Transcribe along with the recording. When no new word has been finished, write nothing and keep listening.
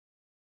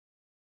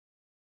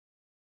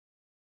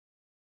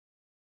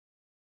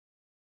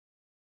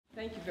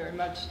Thank you very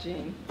much,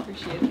 Jean.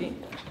 Appreciate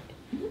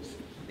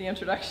the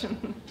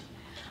introduction.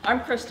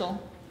 I'm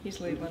Crystal. He's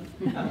Leland.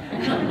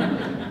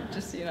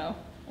 Just so you know.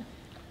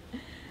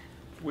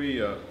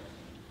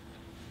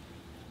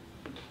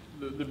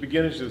 The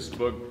beginnings of this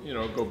book,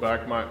 go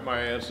back. My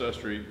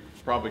ancestry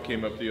probably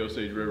came up the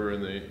Osage River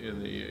in the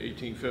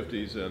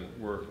 1850s, and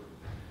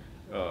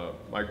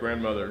my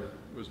grandmother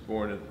was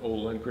born in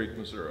Old Lynn Creek,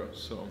 Missouri.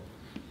 So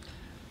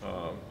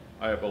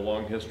I have a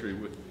long history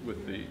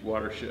with the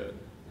watershed.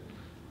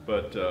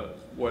 But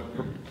what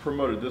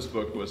promoted this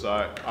book was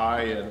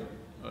I and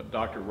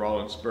Dr.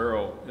 Rollins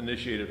Sparrow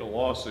initiated a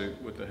lawsuit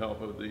with the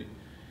help of the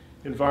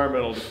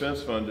Environmental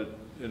Defense Fund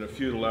in a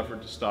futile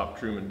effort to stop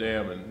Truman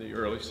Dam in the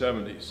early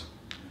 70s.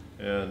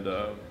 And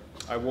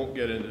I won't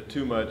get into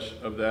too much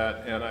of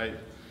that. And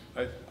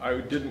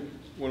I didn't,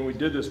 when we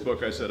did this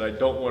book, I said I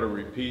don't want to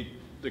repeat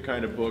the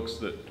kind of books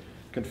that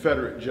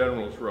Confederate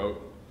generals wrote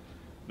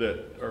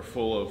that are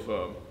full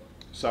of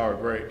sour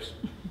grapes.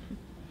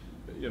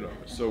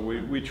 So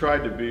we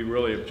tried to be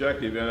really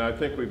objective, and I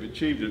think we've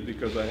achieved it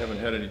because I haven't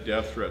had any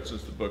death threats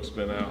since the book's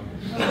been out.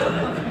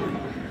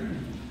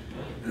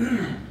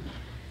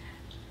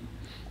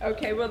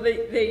 Okay, well,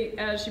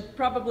 as you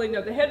probably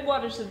know, the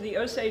headwaters of the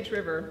Osage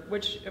River,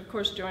 which of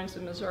course joins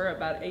the Missouri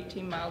about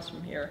 18 miles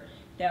from here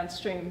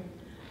downstream,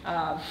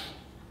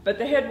 but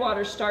the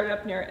headwaters start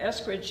up near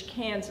Eskridge,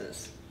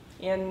 Kansas,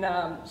 in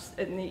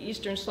the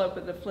eastern slope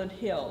of the Flint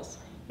Hills.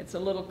 It's a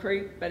little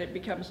creek, but it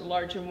becomes a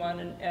larger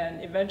one,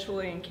 and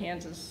eventually in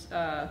Kansas,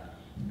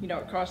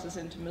 it crosses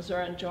into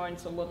Missouri and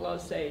joins the Little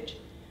Osage.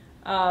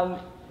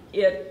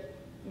 It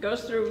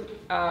goes through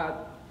the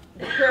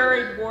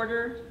prairie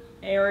border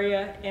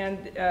area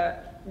and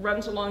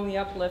runs along the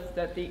uplift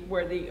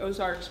where the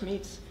Ozarks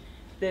meets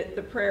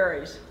the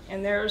prairies.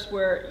 And there's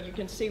where you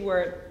can see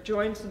where it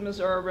joins the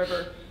Missouri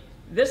River.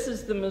 This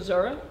is the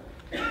Missouri,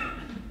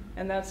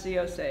 and that's the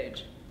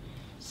Osage.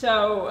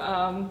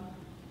 So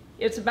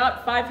it's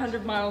about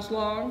 500 miles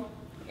long,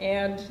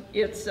 and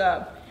it's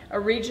a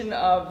region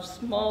of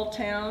small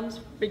towns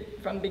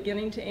from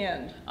beginning to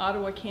end.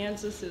 Ottawa,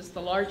 Kansas is the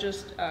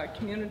largest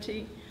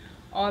community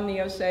on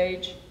the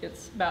Osage.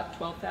 It's about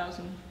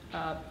 12,000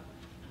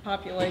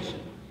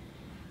 population.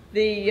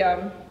 The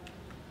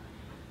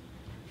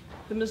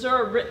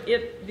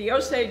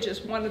Osage is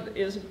one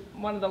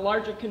of the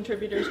larger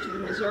contributors to the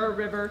Missouri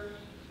River.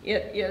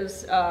 It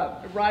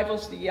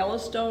rivals the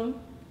Yellowstone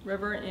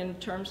River in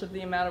terms of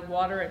the amount of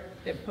water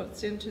it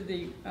puts into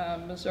the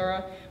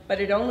Missouri,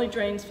 but it only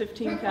drains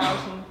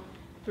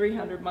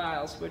 15,300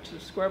 miles, which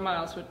is square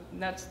miles,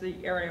 and that's the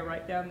area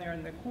right down there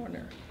in the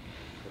corner.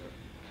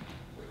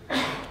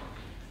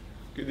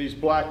 Okay, these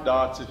black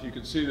dots, if you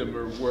can see them,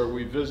 are where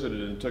we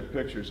visited and took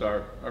pictures.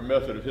 Our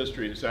method of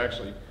history is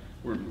actually,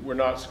 we're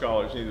not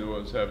scholars, neither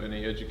of us have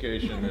any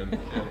education in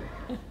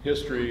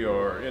history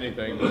or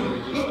anything, but we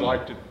just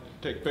like to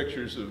take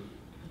pictures of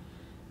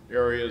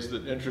areas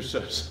that interest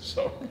us.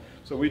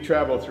 So we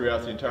travel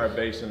throughout the entire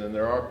basin, and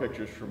there are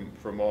pictures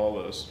from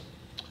all this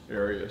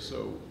area.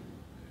 So,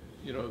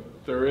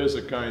 there is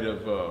a kind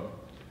of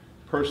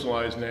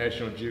personalized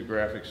National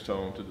Geographic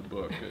tone to the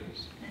book.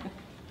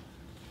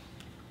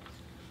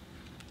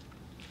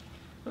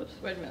 Oops,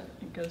 wait a minute,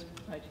 it goes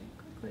by too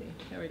quickly.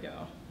 There we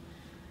go.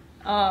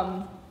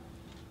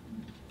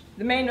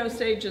 The main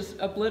Osage is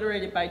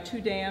obliterated by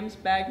two dams.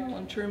 Bagnall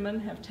and Truman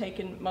have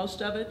taken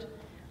most of it.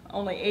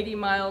 Only 80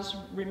 miles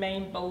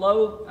remain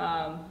below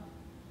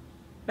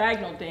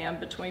Bagnall Dam,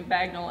 between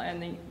Bagnall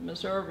and the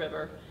Missouri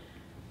River,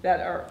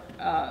 that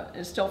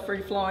is still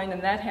free-flowing,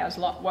 and that has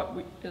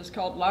what is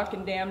called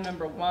Lock-in Dam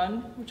number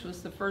 1, which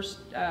was the first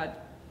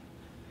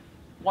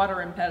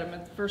water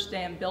impediment, the first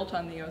dam built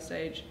on the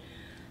Osage.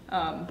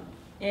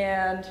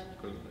 And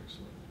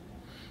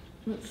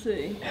let's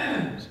see.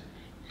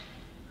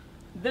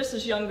 This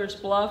is Younger's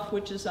Bluff,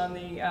 which is on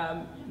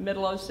the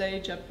Middle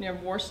Osage up near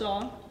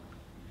Warsaw.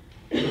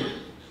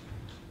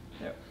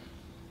 There.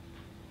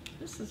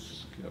 This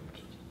is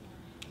skipped.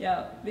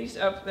 Yeah, these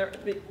up there.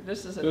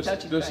 This is a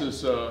touchy thing. This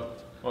is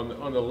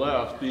on the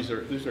left. These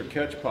are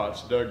catch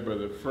pots dug by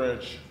the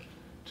French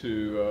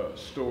to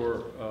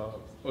store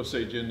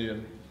Osage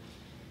Indian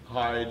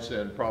hides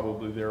and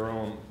probably their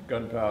own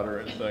gunpowder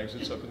and things.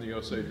 It's up in the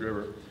Osage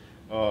River.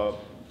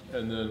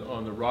 And then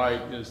on the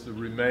right is the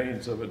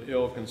remains of an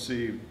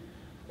ill-conceived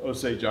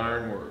Osage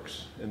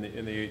ironworks in the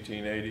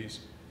 1880s.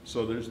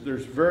 So there's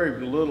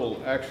very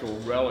little actual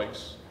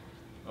relics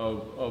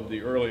of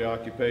the early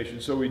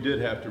occupation. So we did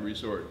have to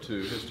resort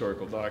to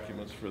historical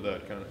documents for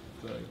that kind of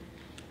thing.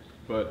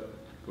 But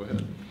go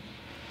ahead.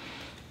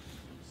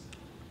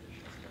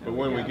 But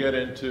when we get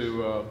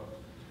into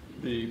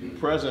the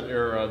present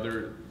era,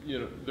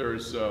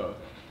 there's the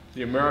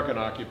American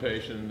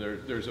occupation.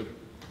 There's a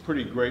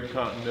pretty great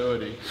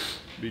continuity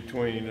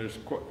between.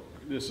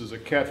 This is a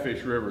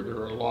catfish river.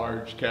 There are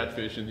large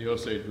catfish in the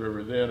Osage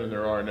River then, and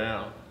there are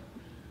now.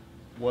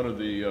 One of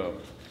the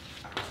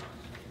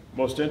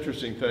most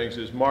interesting things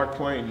is Mark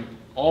Twain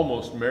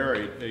almost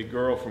married a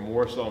girl from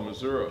Warsaw,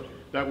 Missouri.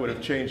 That would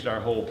have changed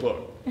our whole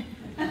book.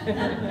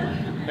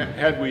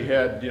 Had we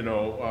had, you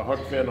know,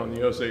 Huck Finn on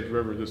the Osage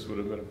River, this would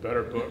have been a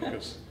better book,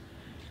 because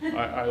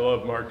I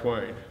love Mark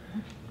Twain.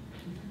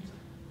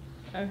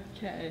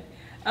 Okay.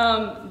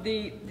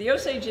 The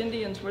Osage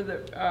Indians were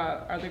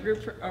are the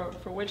group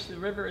for which the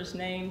river is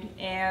named,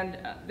 and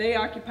they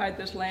occupied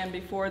this land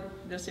before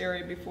this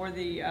area, before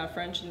the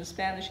French and the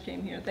Spanish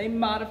came here. They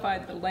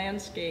modified the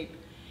landscape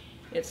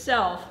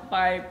itself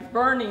by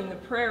burning the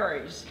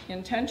prairies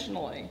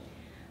intentionally,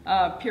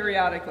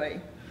 periodically.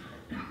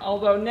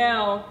 Although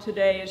now,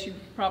 today, as you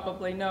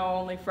probably know,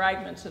 only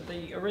fragments of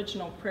the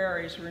original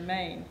prairies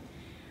remain.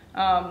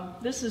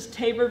 This is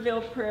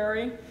Taborville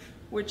Prairie,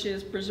 which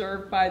is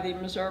preserved by the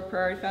Missouri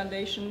Prairie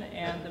Foundation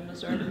and the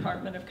Missouri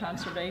Department of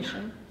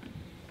Conservation.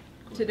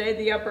 Today,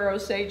 the Upper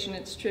Osage and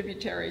its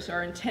tributaries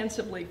are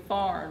intensively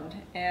farmed,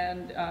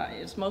 and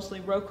it's mostly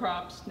row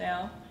crops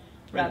now,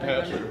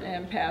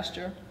 and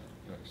pasture.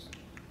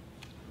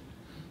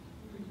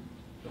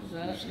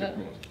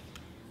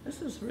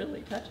 This is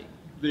really touchy.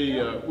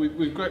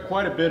 We've got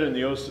quite a bit in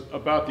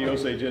about the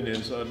Osage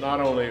Indians. Not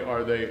only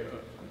are they,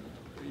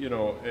 you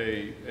know,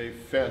 a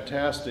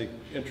fantastic,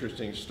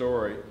 interesting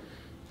story,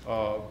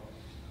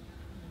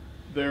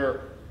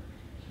 they're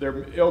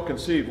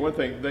ill-conceived. One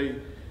thing, they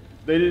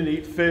didn't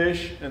eat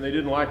fish, and they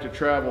didn't like to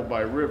travel by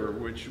river,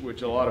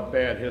 which a lot of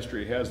bad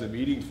history has them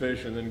eating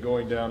fish and then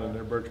going down in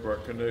their birch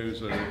bark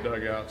canoes or their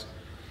dugouts.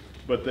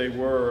 But they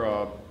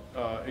were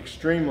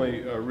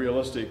extremely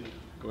realistic.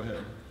 Go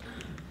ahead.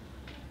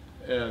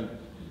 And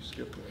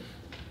skip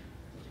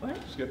one. What?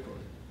 Skip one.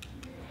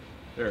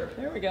 There.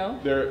 There we go.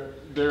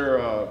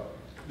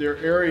 Their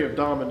area of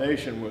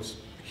domination was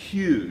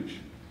huge.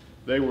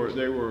 They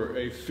were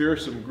a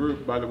fearsome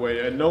group, by the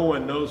way, and no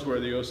one knows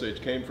where the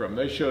Osage came from.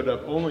 They showed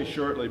up only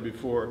shortly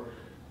before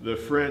the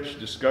French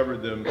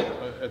discovered them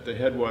at the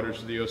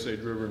headwaters of the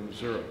Osage River in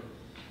Missouri.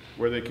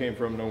 Where they came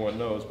from, no one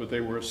knows, but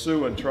they were a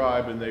Siouan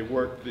tribe, and they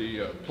worked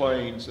the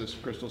plains, as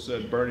Crystal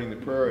said, burning the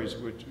prairies,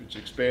 which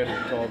expanded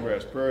the tall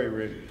grass prairie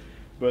ridge.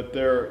 But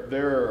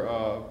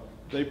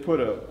they put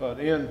an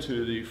end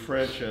to the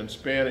French and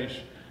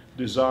Spanish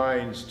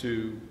designs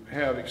to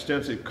have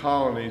extensive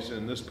colonies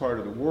in this part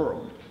of the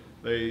world.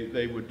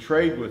 They would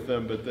trade with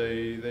them, but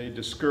they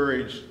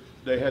discouraged.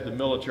 They had the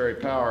military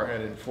power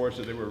and enforced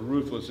it. They were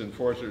ruthless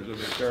enforcers of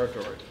their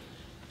territory.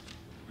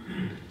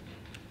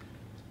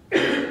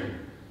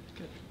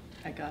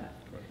 I got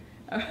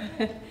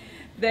it.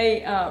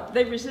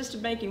 They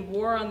resisted making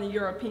war on the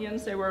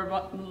Europeans. They were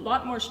a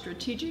lot more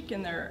strategic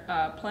in their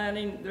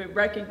planning. They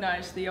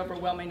recognized the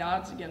overwhelming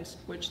odds against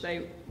which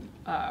they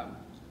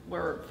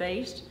were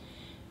faced.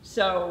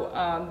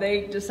 So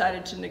they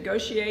decided to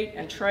negotiate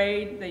and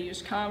trade. They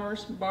used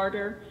commerce,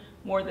 barter,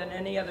 more than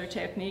any other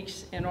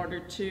techniques in order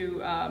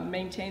to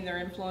maintain their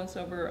influence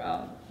over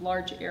a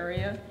large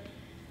area.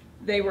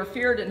 They were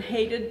feared and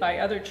hated by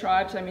other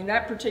tribes. I mean,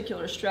 that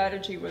particular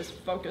strategy was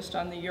focused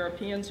on the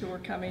Europeans who were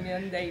coming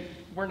in. They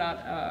were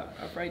not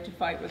afraid to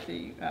fight with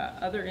the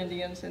other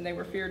Indians, and they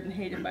were feared and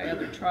hated by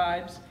other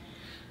tribes.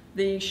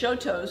 The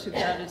Chotos, who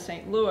founded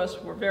St. Louis,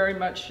 were very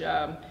much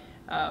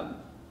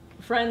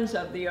friends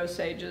of the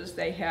Osages.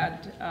 They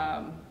had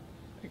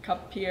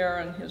Pierre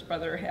and his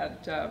brother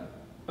had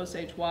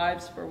Osage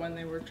wives for when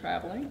they were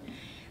traveling.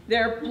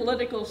 Their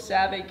political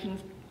savvy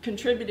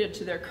contributed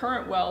to their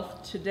current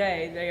wealth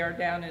today. They are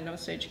down in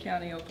Osage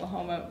County,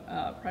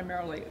 Oklahoma,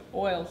 primarily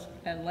oils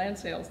and land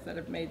sales that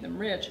have made them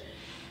rich.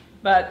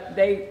 But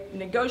they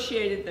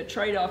negotiated the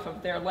trade-off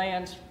of their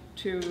lands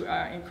to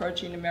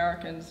encroaching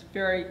Americans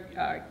very,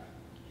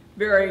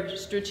 very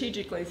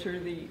strategically through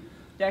the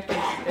decades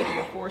that they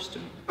were forced to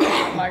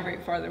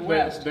migrate farther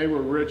west. They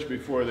were rich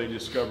before they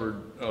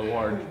discovered a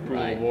large pool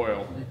of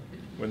oil.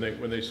 When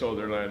they sold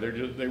their land,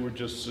 they were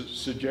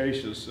just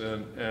sagacious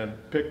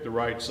and picked the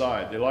right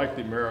side. They liked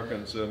the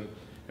Americans and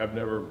have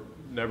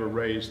never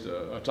raised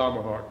a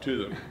tomahawk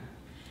to them.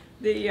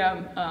 The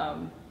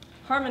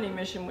Harmony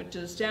Mission, which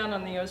is down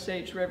on the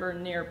Osage River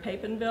near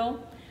Papenville,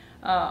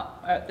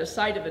 the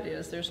site of it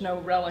is. There's no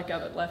relic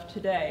of it left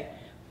today.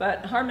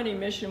 But Harmony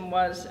Mission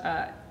was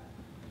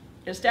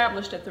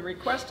established at the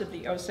request of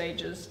the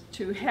Osages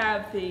to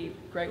have the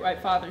Great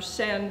White Fathers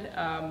send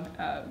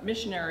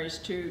missionaries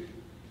to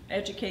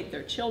educate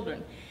their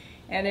children,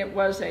 and it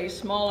was a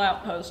small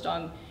outpost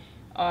on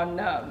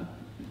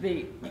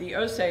the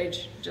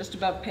Osage just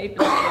above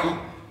Papenville,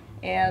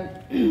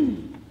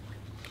 and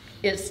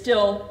there's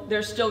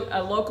still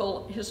a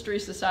local history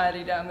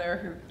society down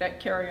there that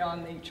carry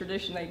on the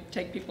tradition. They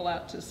take people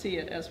out to see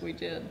it, as we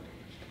did.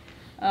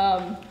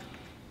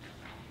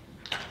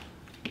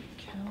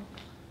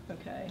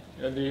 Okay.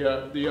 And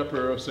the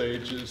Upper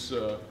Osage is.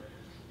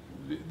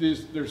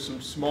 There's some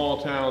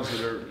small towns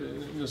that are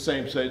in the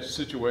same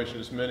situation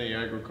as many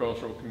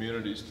agricultural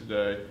communities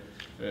today.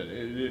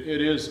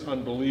 It is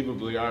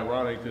unbelievably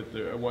ironic that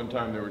at one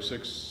time there were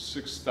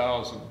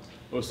 6,000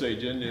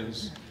 Osage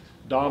Indians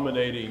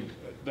dominating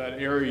that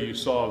area. You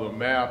saw the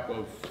map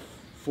of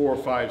 4 or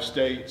 5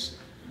 states,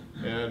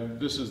 and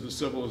this is the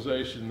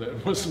civilization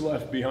that was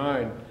left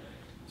behind.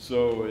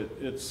 So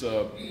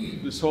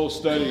this whole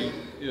study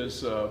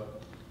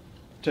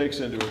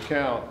takes into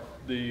account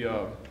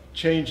the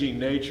changing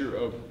nature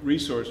of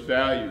resource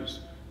values.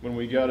 When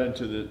we got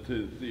into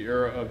the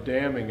era of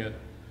damming it,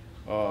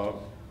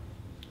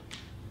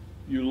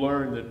 you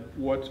learn that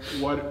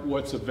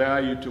what's a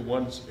value to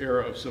one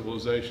era of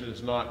civilization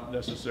is not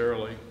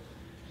necessarily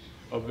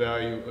of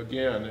value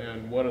again.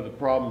 And one of the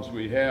problems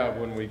we have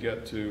when we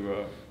get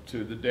to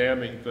the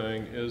damming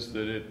thing is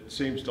that it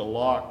seems to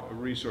lock a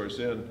resource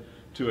in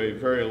to a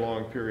very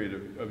long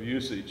period of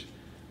usage,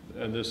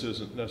 and this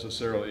isn't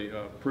necessarily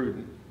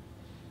prudent.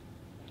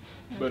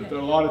 But there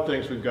are a lot of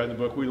things we've got in the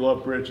book. We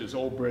love bridges,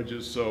 old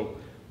bridges, so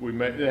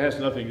it has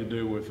nothing to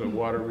do with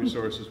water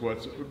resources.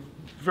 What's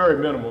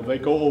very minimal. They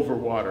go over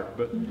water,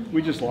 but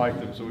we just like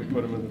them, so we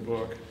put them in the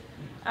book.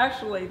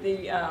 Actually,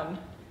 the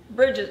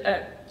bridges,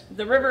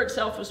 the river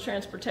itself was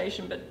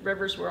transportation, but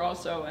rivers were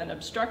also an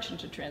obstruction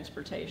to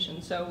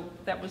transportation, so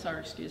that was our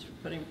excuse for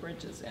putting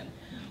bridges in.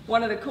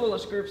 One of the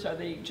coolest groups are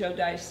the Joe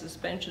Dice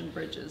suspension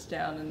bridges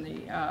down in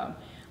the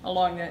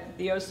along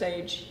the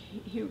Osage.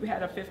 He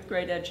had a 5th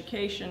grade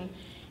education,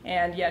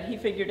 and yet he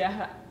figured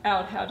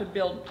out how to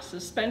build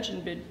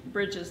suspension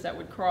bridges that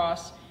would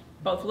cross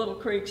both little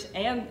creeks,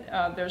 and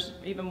there's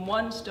even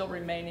one still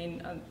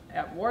remaining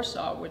at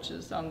Warsaw, which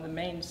is on the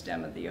main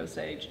stem of the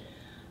Osage,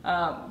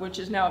 which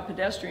is now a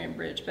pedestrian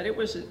bridge, but it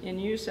was in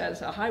use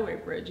as a highway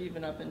bridge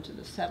even up into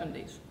the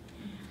 70s.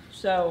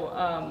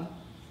 So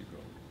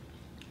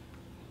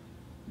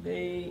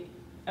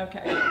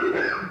okay.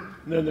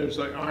 And then there's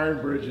like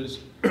iron bridges,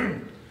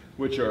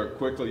 which are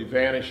quickly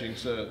vanishing.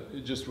 So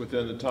just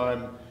within the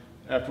time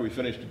after we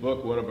finished the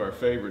book, one of our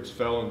favorites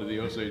fell into the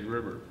Osage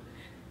River.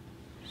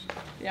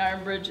 The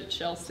Iron Bridge at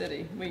Shell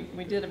City.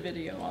 We did a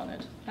video on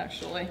it,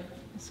 actually.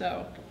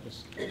 So.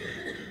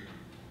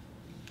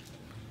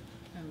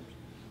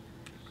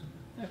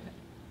 Okay.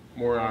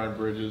 More iron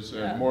bridges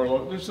and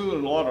more. There's a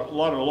lot of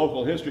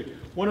local history.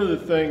 One of the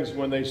things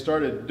when they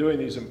started doing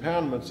these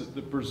impoundments,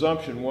 the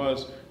presumption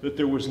was that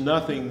there was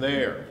nothing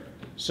there.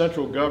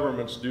 Central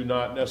governments do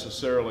not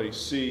necessarily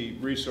see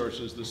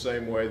resources the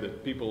same way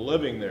that people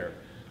living there.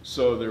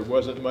 So there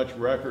wasn't much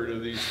record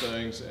of these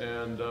things,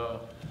 and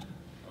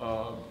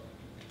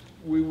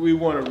we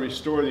want to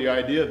restore the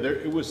idea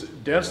that it was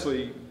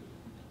densely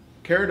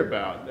cared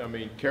about. I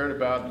mean, cared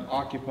about and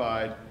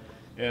occupied,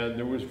 and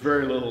there was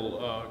very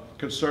little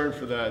concern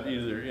for that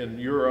either in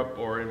Europe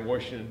or in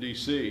Washington,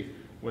 D.C.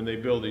 when they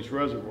build these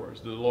reservoirs.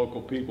 The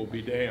local people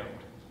be damned.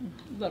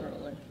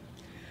 Literally.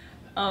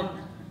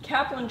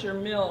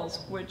 Kaplinger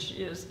Mills, which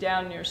is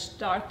down near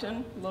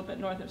Stockton, a little bit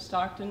north of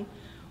Stockton,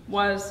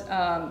 was,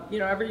 you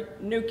know, every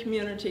new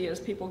community, as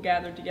people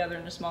gathered together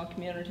in a small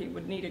community,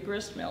 would need a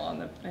grist mill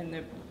in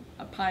the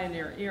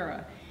pioneer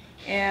era.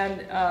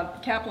 And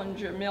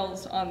Kaplinger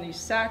Mills on the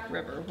Sac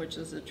River, which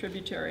is a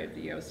tributary of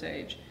the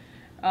Osage,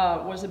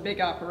 was a big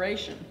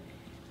operation.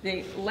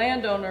 The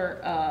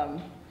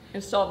landowner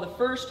installed the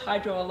first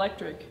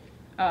hydroelectric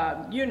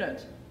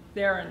unit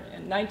there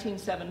in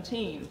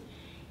 1917,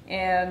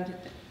 and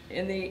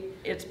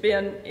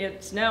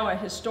it's now a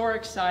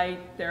historic site.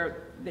 The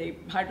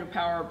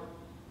hydropower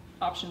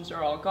options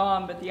are all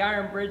gone, but the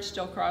iron bridge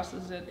still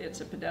crosses it. It's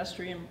a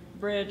pedestrian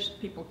bridge.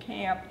 People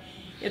camp.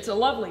 It's a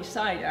lovely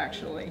site,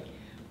 actually,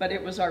 but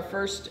it was our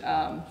first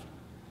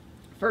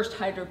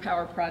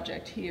hydropower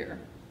project here.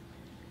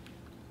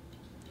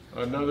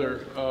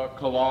 Another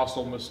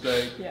colossal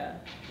mistake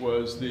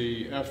was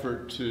the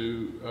effort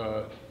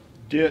to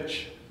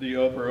ditch the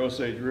upper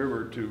Osage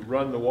River to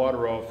run the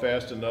water off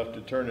fast enough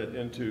to turn it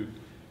into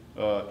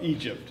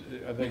Egypt.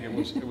 I think it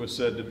was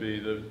said to be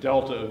the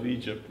Delta of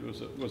Egypt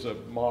was a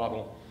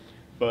model,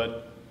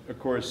 but of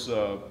course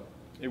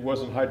it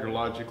wasn't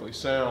hydrologically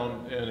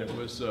sound, and it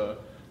was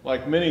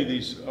like many of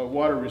these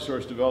water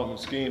resource development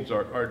schemes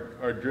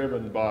are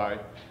driven by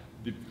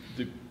the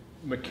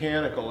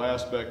mechanical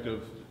aspect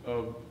of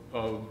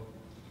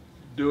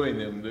doing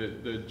them.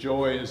 The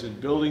joy is in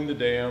building the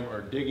dam or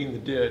digging the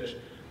ditch.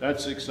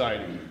 That's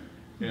exciting.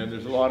 And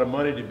there's a lot of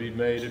money to be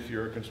made if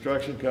you're a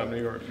construction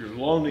company or if you're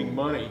loaning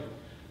money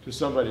to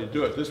somebody to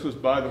do it. This was,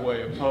 by the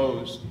way,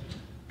 opposed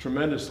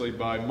tremendously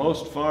by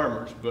most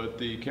farmers, but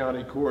the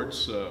county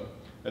courts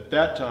at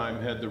that time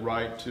had the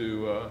right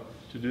to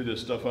do this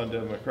stuff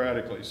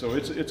undemocratically. So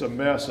it's a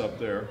mess up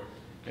there,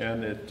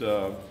 and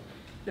the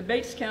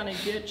Bates County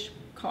ditch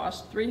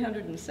cost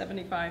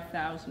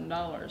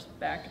 $375,000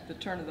 back at the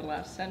turn of the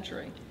last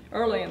century,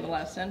 early in the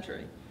last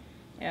century.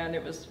 And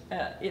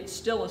it's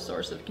still a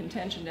source of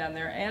contention down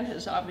there and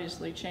has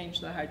obviously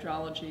changed the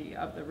hydrology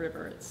of the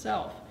river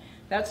itself.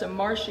 That's a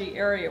marshy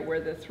area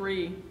where the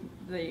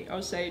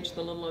Osage,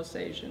 the Little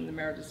Osage, and the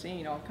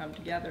Meridocene all come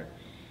together.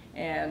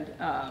 And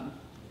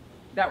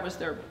that was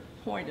their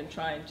point in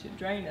trying to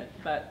drain it,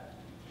 but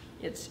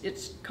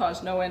it's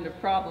caused no end of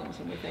problems,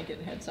 and we think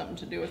it had something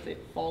to do with the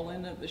fall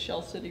in of the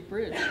Shell City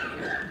Bridge.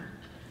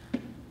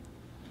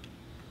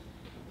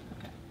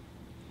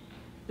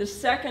 The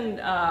second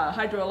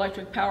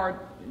hydroelectric power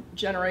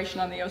generation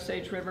on the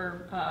Osage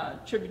River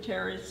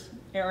tributaries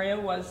area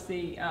was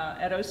the,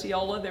 at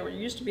Osceola, there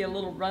used to be a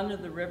little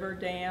run-of-the-river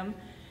dam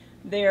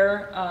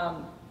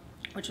there,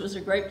 which was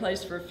a great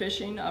place for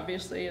fishing,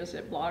 obviously, as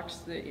it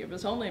blocks it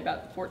was only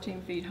about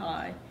 14 feet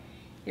high.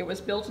 It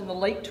was built in the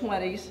late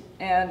 20s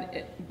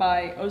and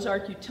by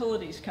Ozark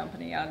Utilities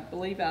Company, I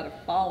believe out of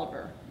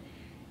Bolivar.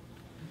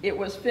 It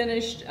was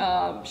finished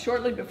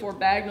shortly before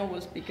Bagnell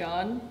was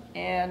begun,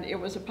 and it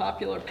was a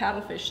popular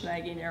paddlefish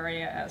snagging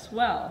area as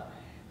well.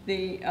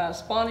 The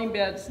spawning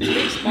beds, the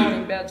big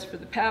spawning beds for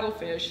the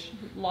paddlefish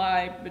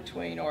lay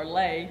between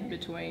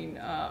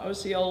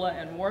Osceola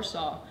and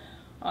Warsaw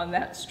on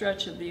that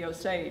stretch of the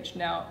Osage.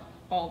 Now,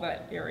 all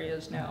that area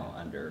is now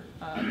under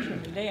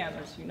Truman Dam,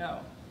 as you know.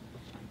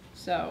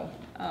 So,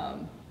 out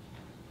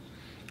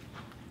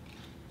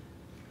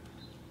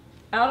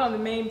on the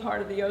main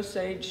part of the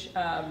Osage,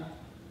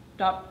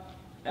 about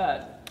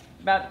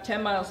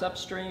 10 miles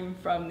upstream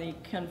from the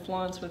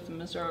confluence with the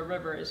Missouri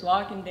River is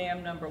Lock and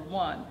Dam number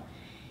 1.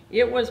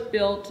 It was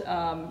built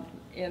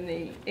in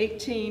the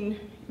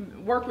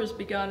work was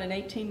begun in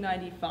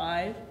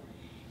 1895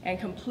 and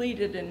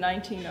completed in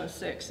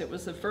 1906. It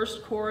was the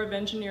first Corps of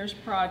Engineers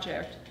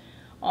project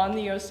on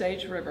the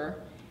Osage River,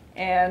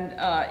 and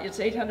it's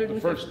 850.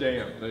 The first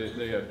dam,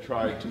 they had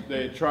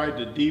tried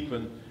to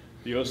deepen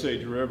the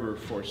Osage River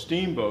for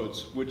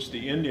steamboats, which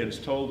the Indians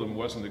told them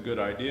wasn't a good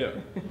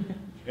idea.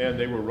 And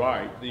they were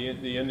right. The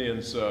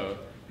Indians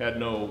had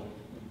no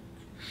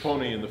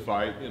pony in the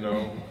fight, you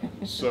know,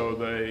 so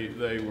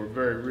they were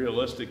very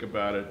realistic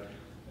about it.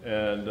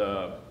 And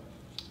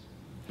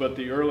but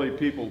the early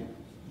people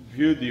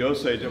viewed the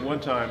Osage at one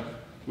time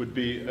would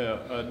be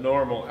a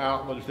normal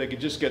outlet. If they could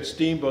just get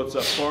steamboats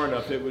up far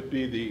enough, it would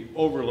be the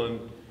overland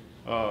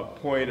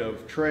point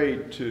of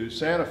trade to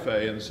Santa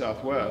Fe in the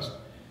Southwest.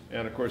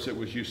 And of course, it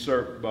was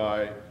usurped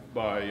by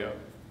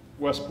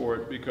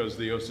Westport because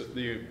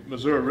the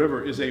Missouri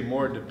River is a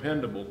more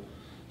dependable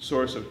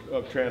source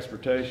of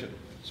transportation.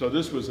 So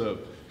this was an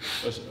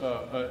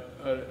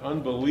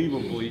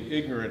unbelievably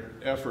ignorant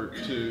effort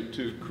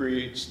to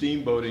create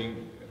steamboating.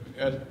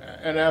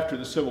 And after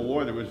the Civil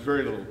War, there was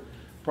very little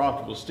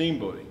profitable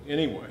steamboating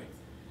anyway.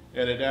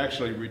 And it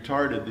actually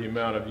retarded the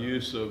amount of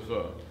use of,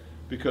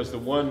 because the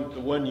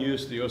one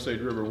use the Osage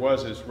River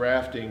was is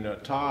rafting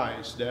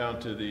ties down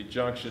to the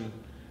junction,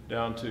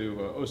 down to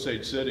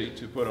Osage City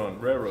to put on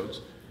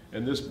railroads.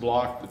 And this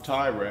blocked the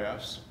tie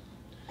rafts.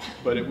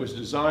 But it was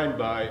designed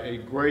by a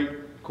great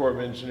Corps of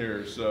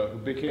Engineers who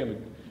became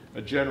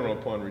a general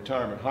upon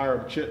retirement,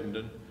 Hiram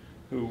Chittenden,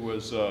 who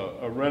was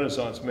a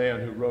Renaissance man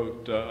who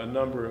wrote a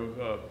number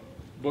of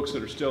books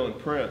that are still in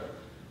print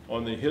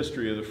on the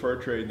history of the fur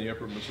trade in the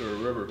upper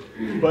Missouri River.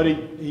 But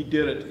he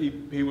did it,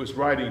 he was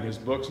writing his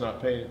books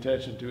not paying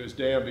attention to his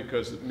dam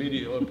because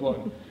immediately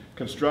upon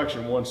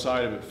construction, one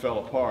side of it fell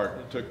apart.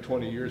 It took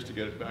 20 years to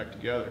get it back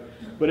together.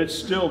 But it's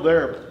still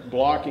there,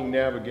 blocking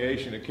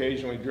navigation,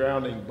 occasionally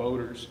drowning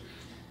boaters,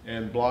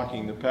 and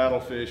blocking the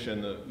paddlefish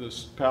and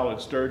the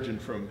pallid sturgeon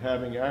from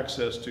having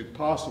access to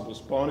possible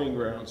spawning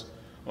grounds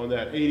on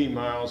that 80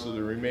 miles of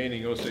the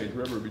remaining Osage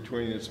River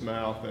between its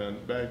mouth and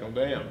Bagnell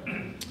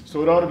Dam.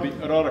 So it ought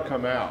to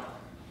come out.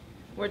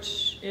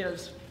 Which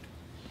is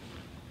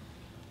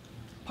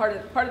part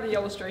of the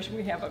illustration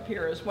we have up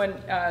here is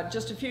when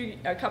just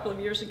a couple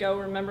of years ago,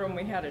 remember when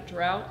we had a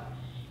drought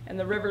and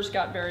the rivers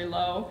got very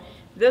low?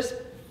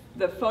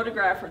 The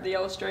photograph or the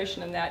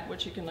illustration in that,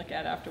 which you can look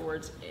at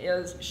afterwards,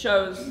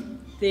 shows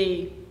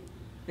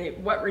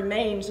what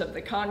remains of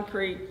the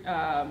concrete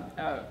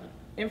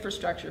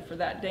infrastructure for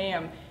that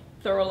dam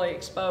thoroughly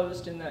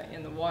exposed in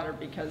the water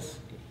because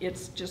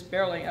it's just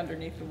barely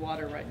underneath the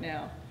water right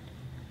now.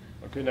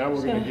 Okay, now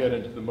we're going to get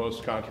into the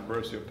most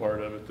controversial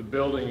part of it, the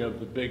building of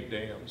the big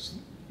dams,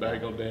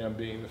 Bagnell Dam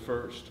being the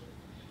first.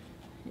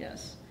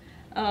 Yes.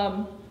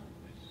 Of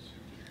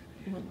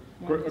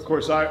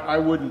course, I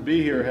wouldn't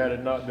be here had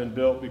it not been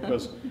built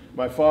because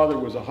my father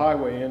was a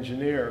highway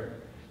engineer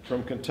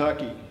from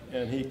Kentucky,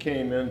 and he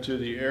came into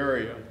the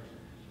area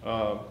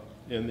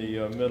in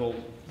the middle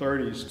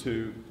 30s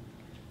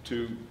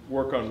to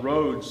work on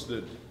roads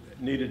that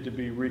needed to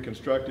be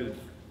reconstructed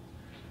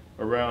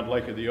around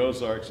Lake of the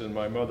Ozarks, and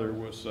my mother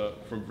was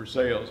from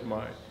Versailles.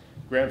 My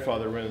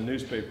grandfather ran a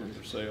newspaper in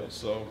Versailles,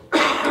 so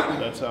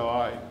that's how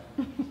I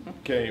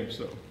came,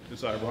 so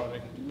it's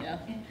ironic. Yeah.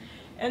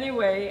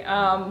 Anyway,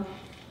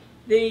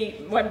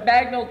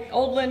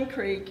 Old Lynn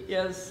Creek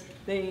is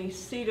the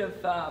seat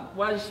of,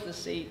 was the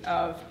seat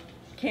of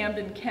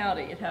Camden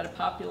County. It had a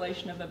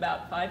population of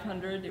about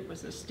 500. It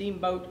was a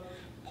steamboat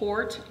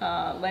port,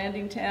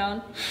 landing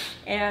town,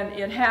 and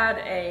it had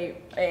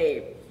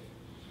a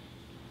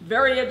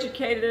very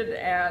educated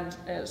and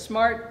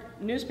smart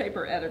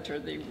newspaper editor.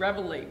 The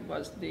Reveille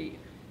was the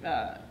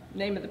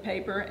name of the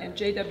paper, and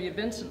J.W.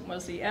 Vincent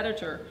was the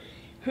editor,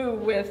 who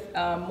with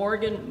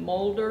Morgan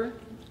Mulder,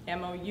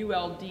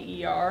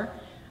 M-O-U-L-D-E-R,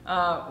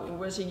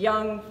 was a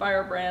young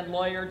firebrand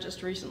lawyer,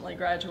 just recently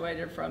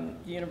graduated from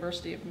the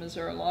University of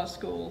Missouri Law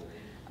School,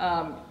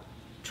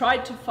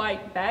 tried to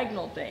fight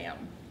Bagnell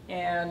Dam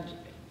and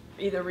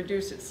either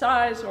reduce its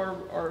size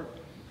or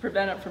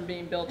prevent it from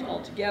being built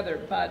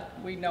altogether, but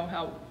we know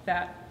how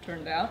that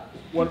turned out.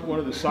 One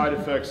of the side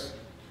effects,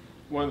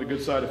 one of the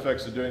good side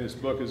effects of doing this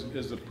book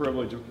is the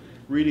privilege of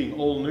reading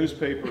old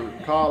newspaper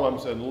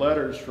columns and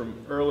letters from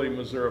early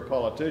Missouri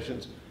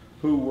politicians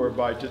who were,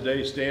 by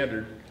today's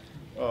standard,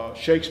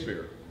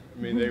 Shakespeare.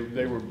 I mean,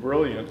 they were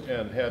brilliant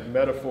and had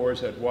metaphors,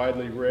 had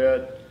widely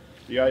read.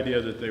 The idea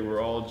that they were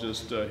all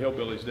just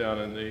hillbillies down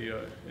in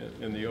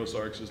the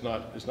Ozarks is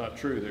not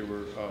true. They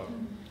were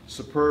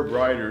superb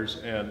writers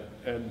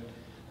and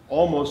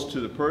almost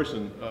to the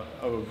person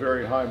of a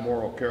very high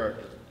moral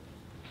character.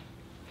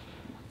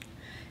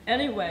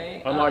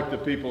 Anyway, unlike the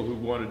people who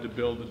wanted to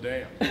build the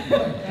dam,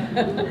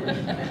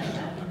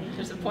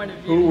 there's a point of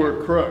view. Who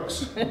were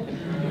crooks.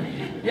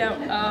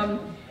 Yeah.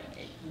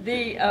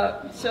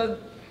 So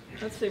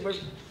let's see.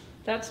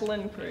 That's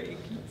Lynn Creek.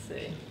 Let's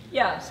see.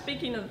 Yeah.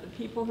 Speaking of the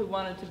people who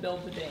wanted to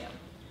build the dam,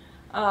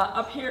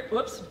 up here.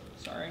 Whoops.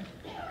 Sorry.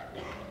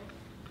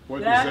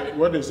 What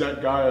does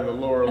that guy on the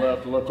lower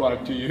left look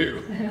like to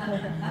you?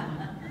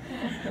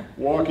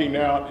 Walking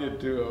out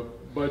into a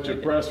bunch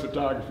of press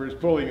photographers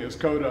pulling his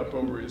coat up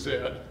over his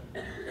head.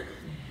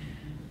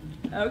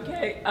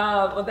 Okay,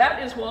 well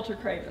that is Walter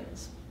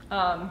Craven's.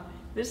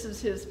 This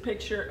is his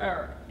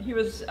picture. He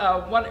was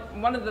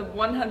one of the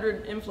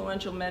 100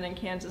 influential men in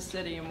Kansas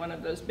City in one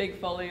of those big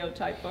folio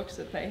type books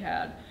that they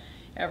had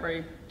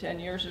every 10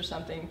 years or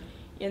something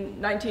in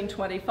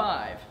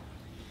 1925.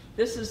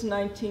 This is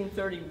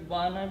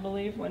 1931, I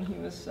believe, when he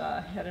was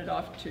headed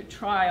off to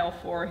trial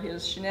for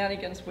his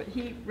shenanigans.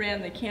 He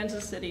ran the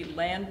Kansas City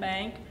Land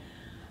Bank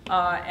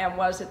and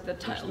was at the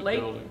time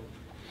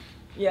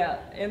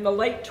in the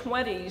late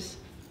 20s.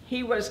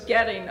 He was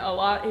getting a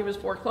lot. He was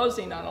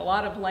foreclosing on a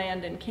lot of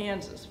land in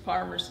Kansas.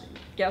 Farmers,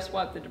 guess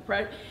what?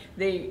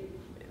 The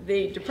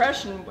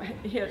depression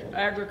hit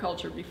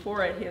agriculture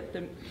before it hit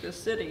the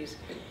cities,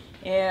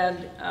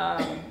 and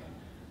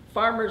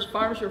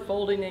farms were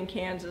folding in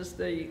Kansas.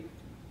 The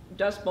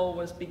Dust Bowl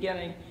was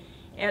beginning,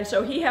 and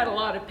so he had a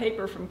lot of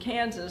paper from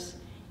Kansas,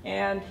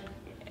 and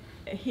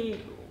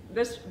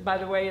this, by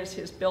the way, is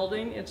his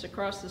building. It's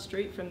across the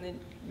street from the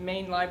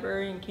main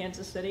library in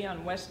Kansas City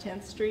on West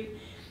 10th Street.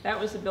 That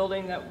was the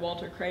building that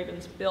Walter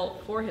Craven's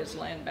built for his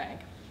land bank,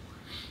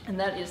 and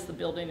that is the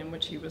building in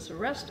which he was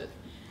arrested.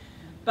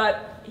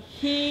 But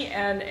he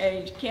and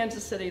a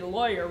Kansas City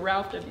lawyer,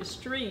 Ralph W.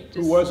 Street,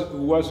 who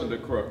wasn't a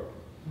crook,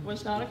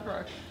 was not a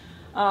crook.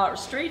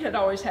 Street had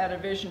always had a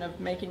vision of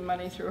making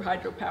money through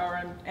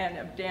hydropower and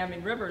of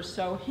damming rivers,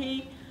 so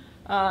he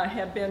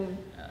had been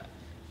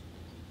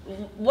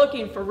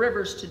looking for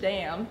rivers to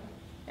dam,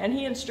 and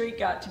he and Street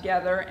got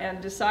together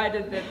and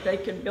decided that they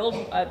could build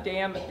a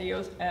dam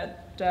at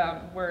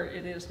where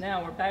it is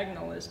now, where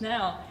Bagnall is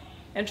now,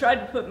 and tried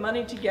to put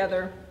money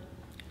together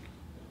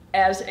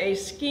as a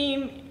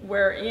scheme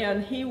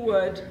wherein he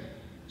would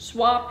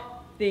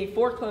swap the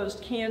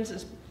foreclosed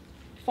Kansas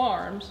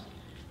farms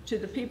to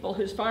the people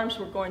whose farms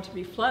were going to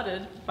be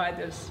flooded by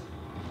this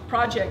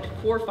Project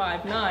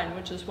 459,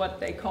 which is what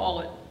they call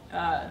it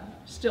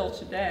still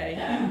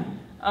today,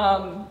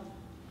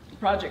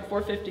 Project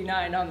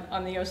 459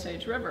 on the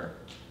Osage River.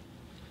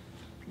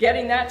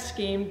 Getting that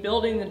scheme,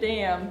 building the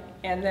dam,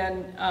 and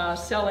then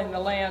selling the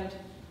land,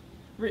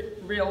 the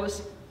real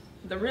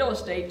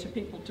estate to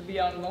people to be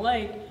on the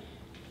lake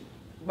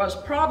was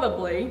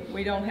probably,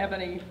 we don't have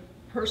any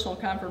personal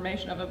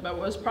confirmation of it, but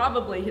was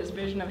probably his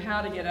vision of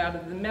how to get out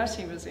of the mess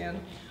he was in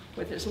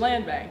with his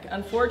land bank.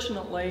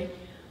 Unfortunately,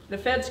 the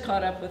feds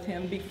caught up with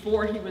him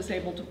before he was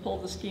able to pull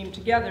the scheme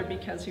together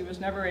because he was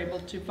never able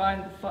to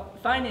find the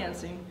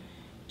financing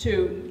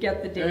to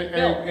get the dam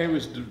built. And it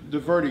was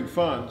diverting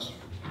funds,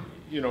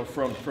 you know,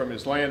 from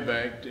his land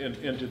bank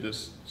into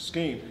this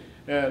scheme.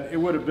 And it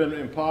would have been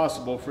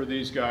impossible for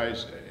these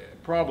guys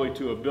probably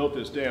to have built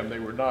this dam. They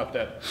were not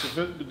that,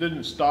 it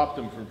didn't stop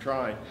them from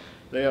trying.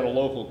 They had a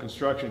local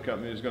construction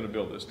company that was going to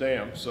build this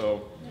dam.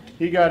 So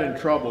he got in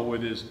trouble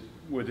with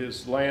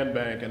his land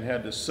bank and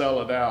had to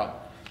sell it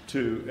out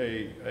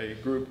to a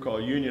group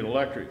called Union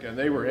Electric. And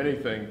they were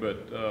anything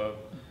but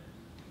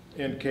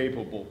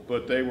incapable,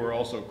 but they were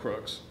also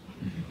crooks.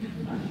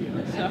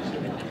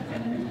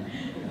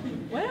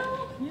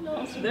 Well, you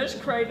know, so there's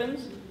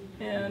Craven's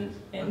and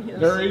his...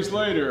 There he is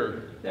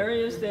later. There he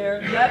is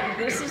there.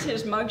 This is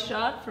his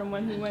mugshot from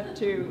when he went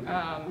to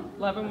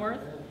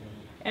Leavenworth.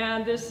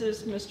 And this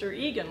is Mr.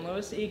 Egan,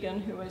 Louis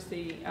Egan, who was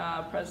the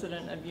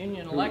president of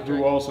Union Electric.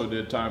 Who also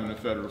did time in the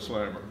Federal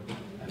Slammer.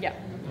 Yeah.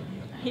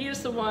 He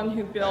is the one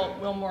who built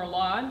Wilmore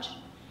Lodge.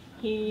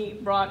 He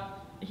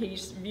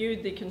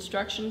viewed the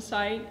construction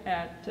site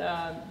at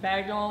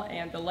Bagnall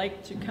and the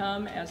lake to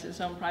come as his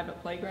own private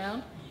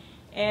playground.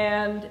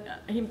 And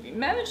he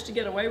managed to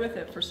get away with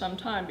it for some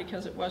time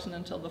because it wasn't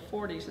until the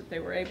 40s that they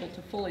were able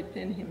to fully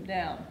pin him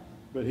down.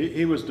 But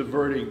he was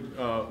diverting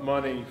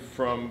money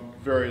from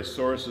various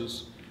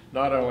sources,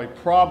 not only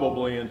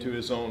probably into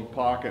his own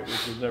pocket,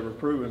 which was never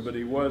proven, but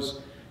he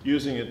was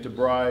using it to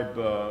bribe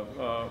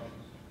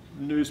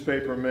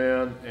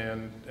newspapermen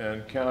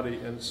and county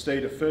and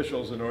state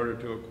officials in order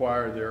to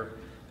acquire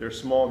their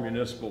small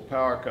municipal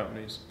power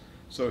companies.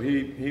 So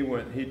he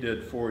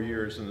did 4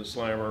 years in the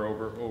slammer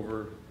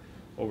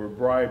over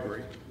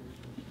bribery.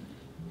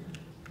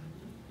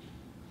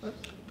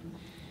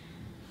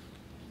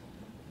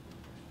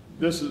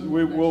 This is,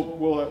 we'll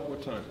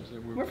what time is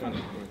it? We're fine.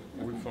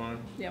 Are we fine?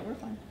 Yeah, we're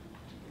fine.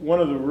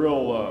 One of the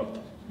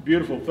real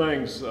beautiful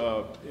things,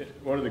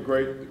 one of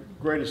the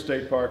greatest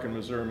state park in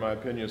Missouri, in my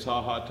opinion, is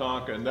Ha Ha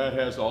Tonka, and that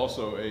has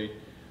also a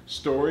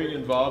story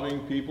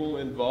involving people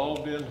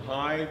involved in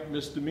high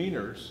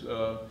misdemeanors.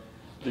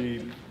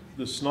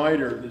 The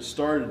Snyder that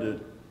started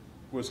it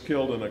was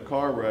killed in a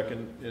car wreck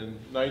in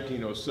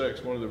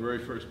 1906, one of the very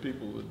first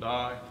people to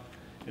die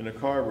in a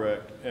car wreck,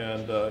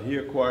 and he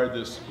acquired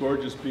this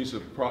gorgeous piece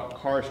of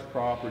karst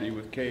property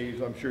with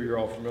caves. I'm sure you're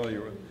all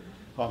familiar with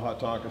Ha Ha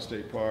Tonka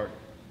State Park,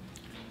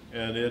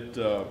 and it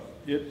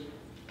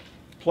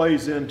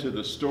plays into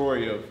the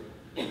story of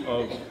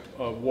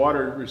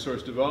water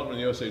resource development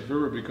in the Osage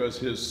River because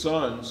his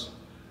sons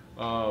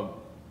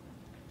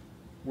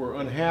were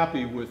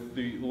unhappy with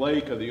the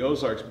lake of the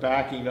Ozarks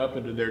backing up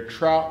into their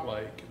trout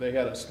lake. They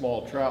had a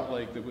small trout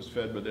lake that was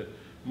fed by the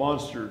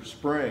monster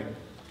spring,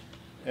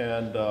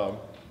 and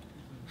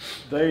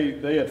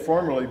they had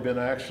formerly been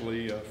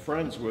actually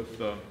friends with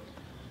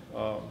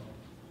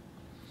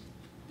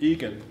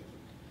Egan.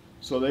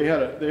 So they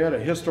had a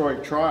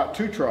historic trial,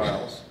 2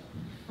 trials,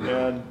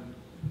 and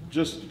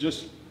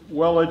just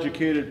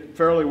well-educated,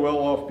 fairly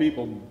well-off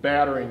people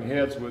battering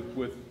heads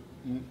with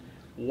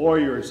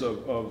lawyers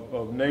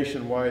of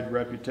nationwide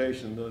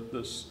reputation.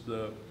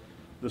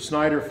 The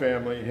Snyder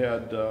family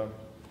had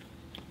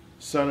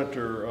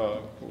Senator,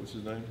 what was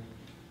his name?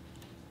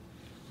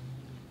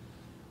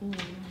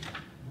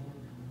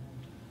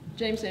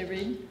 James A.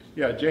 Reed?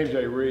 Yeah, James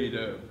A. Reed,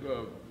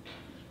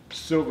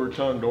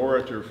 silver-tongued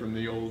orator from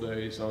the old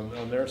days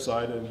on their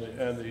side,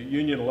 and the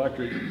Union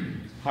Electric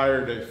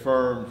hired a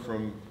firm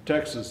from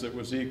Texas that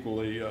was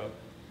equally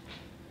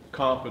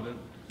competent.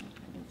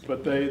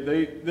 But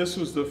this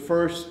was the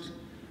first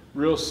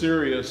real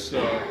serious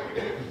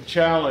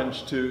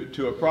challenge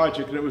to a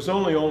project, and it was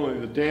only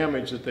the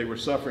damage that they were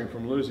suffering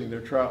from losing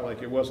their trout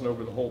lake. It wasn't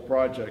over the whole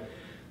project.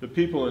 The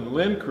people in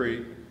Lynn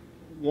Creek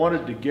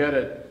wanted to get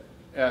it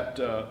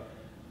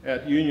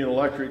at Union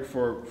Electric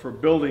for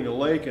building a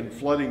lake and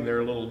flooding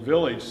their little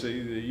village.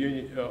 See,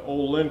 the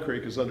old Lynn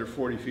Creek is under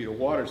 40 feet of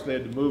water, so they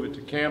had to move it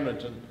to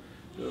Camdenton,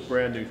 a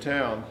brand new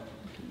town.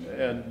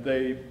 And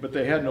but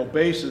they had no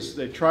basis.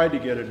 They tried to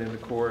get it into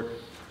court,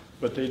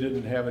 but they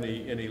didn't have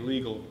any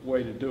legal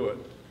way to do it.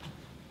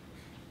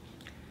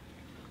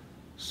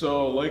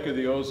 So Lake of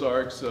the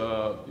Ozarks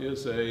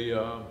is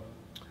a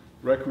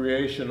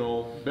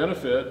recreational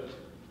benefit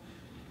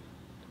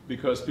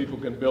because people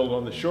can build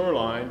on the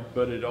shoreline,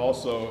 but it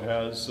also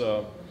has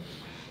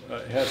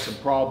some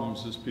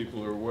problems, as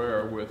people are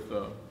aware,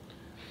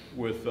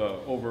 with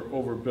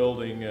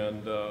overbuilding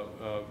and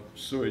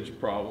sewage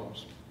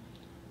problems.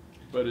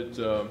 But it's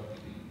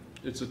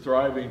a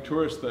thriving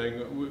tourist thing,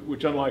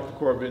 which, unlike the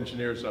Corps of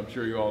Engineers, I'm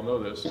sure you all know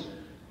this,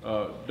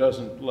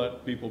 doesn't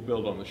let people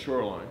build on the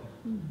shoreline.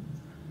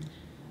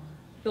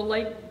 The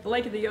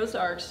Lake of the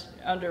Ozarks,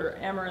 under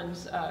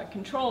Ameren's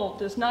control,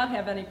 does not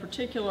have any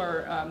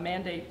particular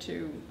mandate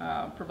to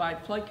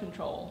provide flood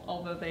control,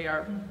 although they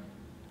are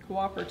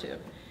cooperative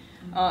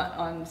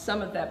on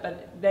some of that.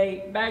 But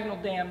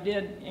Bagnell Dam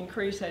did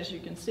increase, as you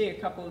can see, a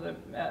couple of the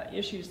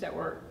issues that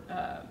were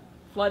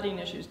flooding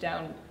issues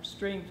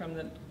downstream from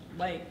the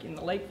lake. In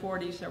the late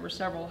 40s, there were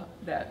several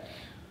that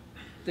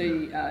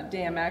the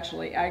dam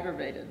actually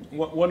aggravated.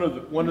 One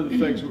of the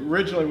things,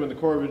 originally when the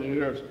Corps of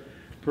Engineers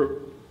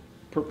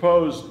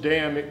proposed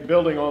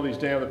building all these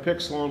dams, the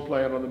Pick-Sloan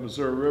plan on the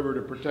Missouri River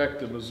to protect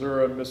the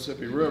Missouri and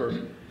Mississippi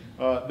River,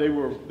 they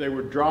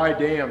were dry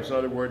dams. In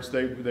other words,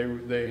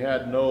 they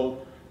had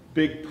no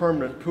big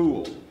permanent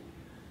pool.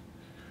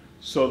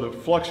 So the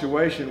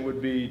fluctuation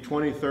would be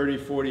 20, 30,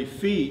 40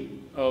 feet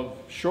of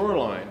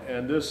shoreline,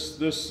 and this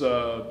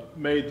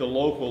made the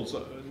locals,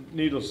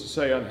 needless to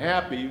say,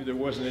 unhappy. There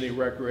wasn't any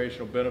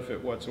recreational benefit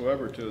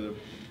whatsoever to them.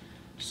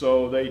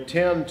 So they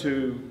tend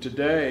to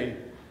today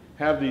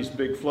have these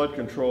big flood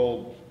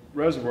control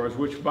reservoirs,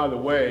 which, by the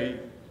way,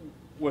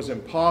 was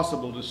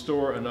impossible to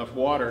store enough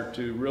water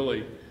to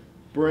really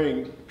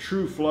bring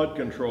true flood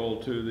control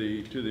to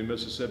the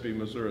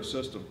Mississippi-Missouri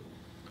system.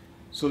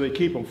 So they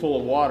keep them full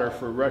of water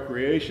for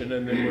recreation,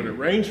 and then when it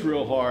rains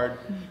real hard,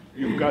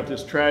 you've got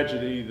this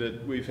tragedy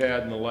that we've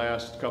had in the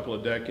last couple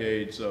of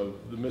decades of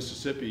the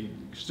Mississippi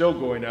still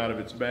going out of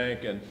its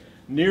bank and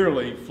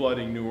nearly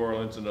flooding New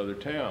Orleans and other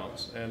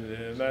towns.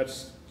 And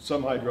that's,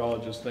 some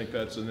hydrologists think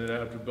that's an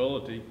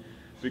inevitability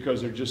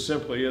because there just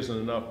simply isn't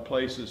enough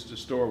places to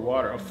store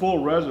water. A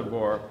full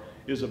reservoir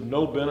is of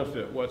no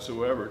benefit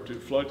whatsoever to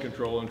flood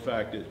control. In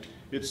fact,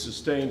 it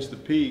sustains the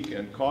peak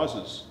and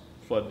causes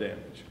flood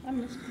damage. I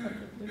missed part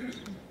of it.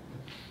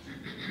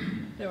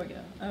 There we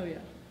go. Oh, yeah.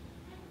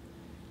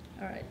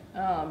 All right.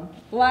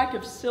 Lack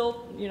of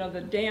silt,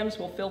 the dams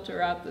will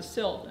filter out the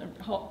silt and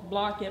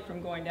block it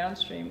from going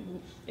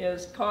downstream,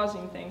 is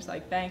causing things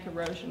like bank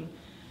erosion,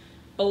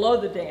 below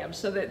the dam,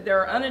 so that there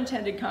are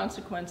unintended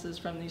consequences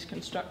from these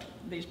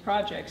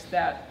projects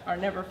that are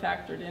never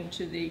factored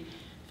into the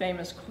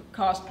famous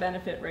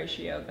cost-benefit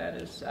ratio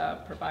that is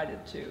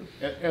provided to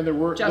And there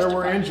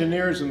were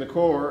engineers in the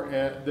Corps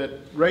that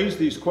raised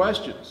these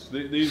questions.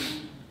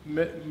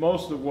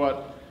 Most of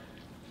what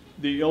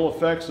the ill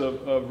effects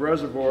of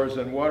reservoirs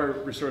and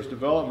water resource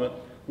development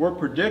were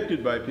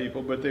predicted by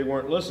people, but they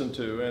weren't listened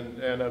to.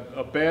 And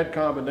a bad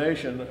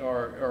combination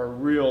are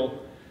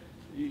real.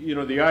 You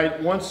know,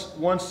 once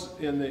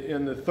in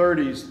the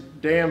 30s,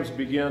 dams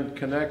became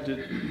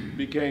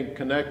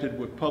connected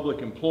with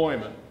public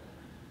employment.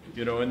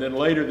 You know, and then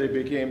later they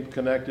became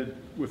connected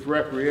with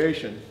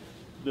recreation.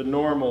 The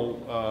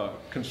normal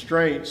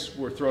constraints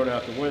were thrown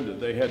out the window.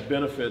 They had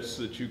benefits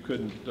that you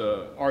couldn't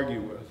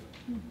argue with.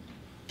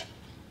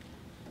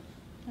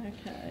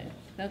 Okay,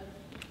 that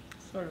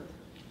sort of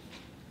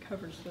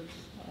covers those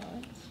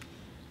slides.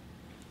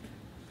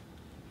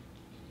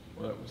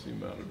 Well, that was the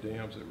amount of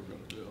dams they were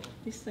going to build.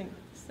 This thing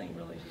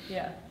really,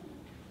 yeah.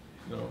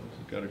 No,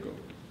 it's got to go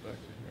back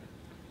to here.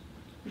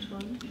 Which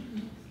one?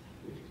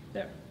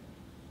 There.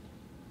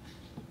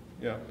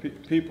 Yeah,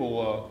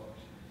 people,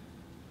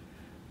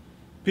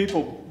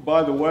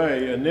 by the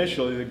way,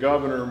 initially the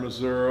governor of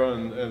Missouri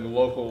and the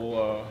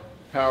local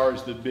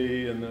powers that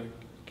be and the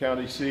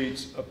county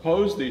seats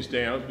opposed these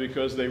dams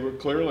because they were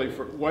clearly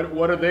for,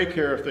 what do they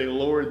care if they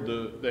lowered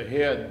the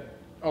head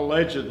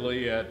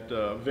allegedly at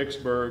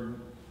Vicksburg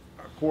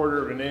a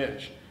quarter of an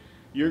inch?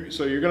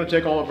 So you're going to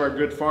take all of our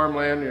good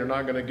farmland and you're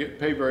not going to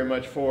pay very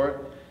much for it,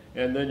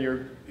 and then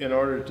in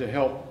order to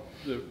help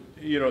the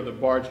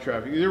barge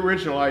traffic. The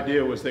original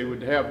idea was they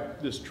would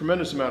have this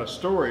tremendous amount of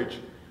storage,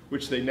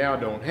 which they now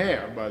don't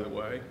have, by the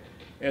way,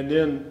 and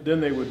then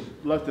they would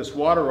let this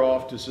water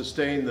off to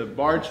sustain the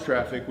barge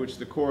traffic, which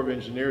the Corps of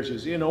Engineers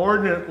is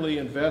inordinately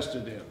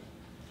invested in.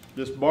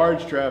 This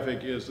barge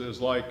traffic is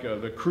like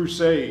the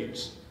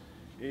Crusades,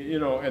 you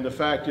know, and the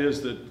fact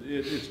is that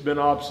it's been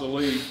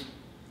obsolete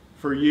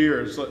for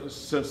years,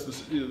 since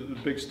the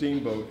big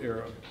steamboat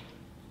era.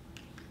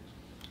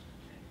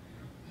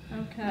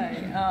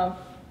 Okay.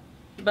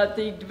 But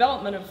the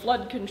development of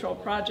flood control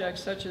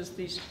projects such as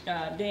these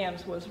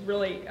dams was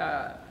really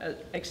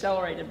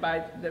accelerated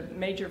by the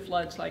major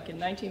floods, like in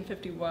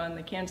 1951,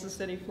 the Kansas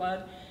City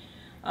flood.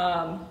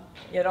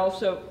 It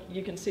also,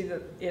 you can see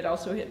that it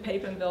also hit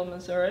Paytonville,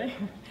 Missouri.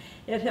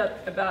 It hit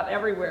about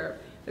everywhere.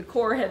 The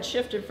Corps had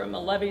shifted from a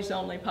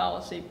levees-only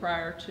policy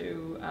prior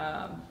to,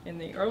 in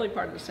the early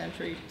part of the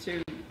century,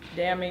 to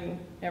damming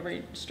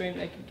every stream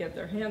they could get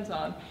their hands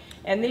on.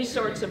 And these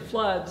sorts of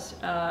floods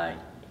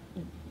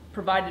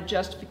provided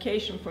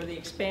justification for the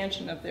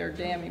expansion of their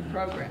damming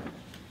program.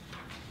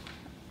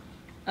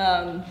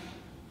 Let's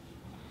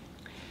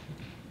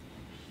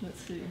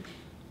see.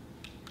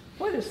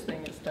 Boy, this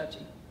thing is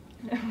touchy.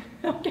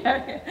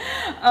 Okay.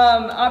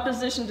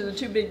 Opposition to the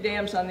two big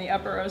dams on the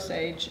upper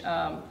Osage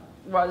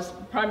was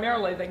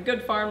primarily that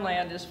good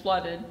farmland is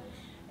flooded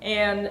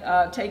and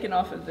taken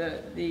off of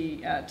the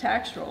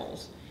tax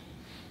rolls.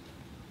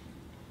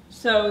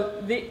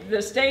 So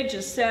the stage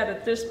is set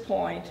at this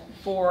point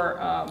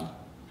for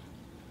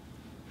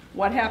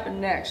what happened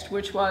next,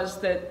 which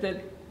was that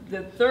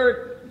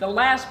the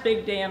last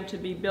big dam to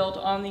be built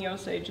on the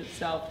Osage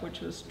itself, which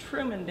was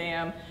Truman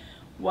Dam,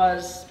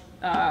 was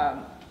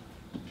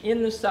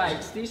in the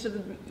sites. These are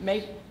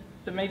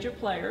the major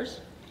players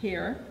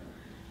here.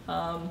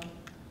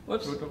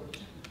 Whoops.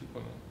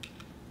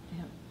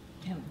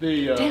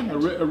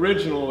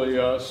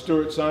 Originally,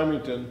 Stuart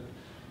Symington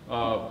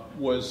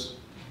was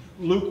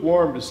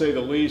lukewarm, to say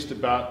the least,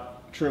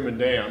 about Truman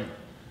Dam.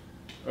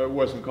 It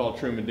wasn't called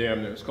Truman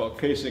Dam, it was called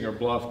Casing or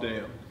Bluff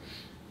Dam.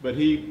 But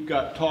he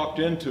got talked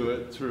into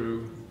it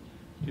through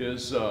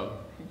his...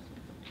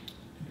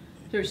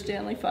 through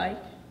Stanley Fike.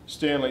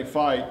 Stanley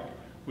Fike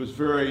was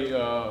very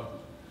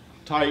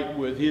tight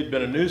with, he had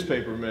been a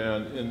newspaper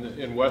man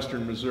in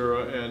western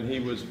Missouri, and he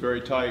was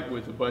very tight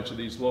with a bunch of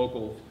these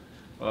local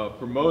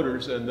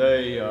promoters, and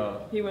they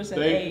had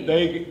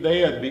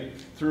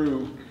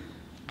through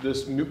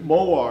this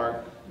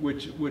MOAR,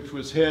 which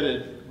was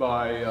headed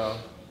by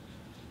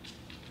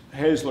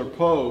Hazler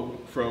Poe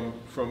from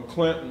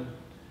Clinton,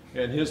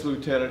 and his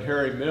lieutenant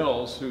Harry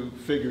Mills, who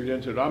figured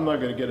into it. I'm not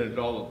going to get into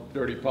all the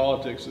dirty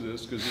politics of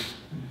this because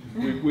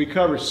we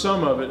cover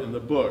some of it in the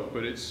book,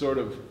 but it's sort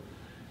of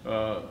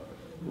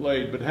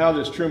laid. But how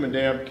this Truman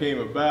Dam came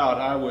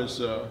about, I was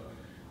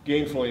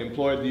gainfully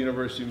employed at the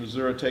University of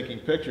Missouri taking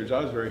pictures.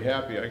 I was very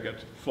happy. I got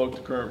to float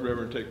the current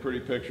river and take pretty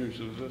pictures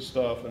of this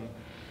stuff, and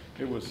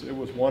it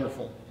was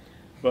wonderful.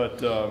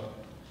 But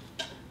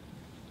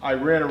I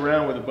ran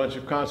around with a bunch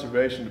of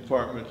conservation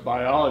department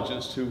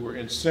biologists who were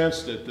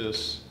incensed at the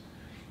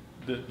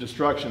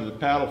destruction of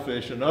the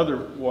paddlefish and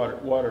other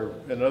water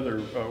and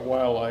other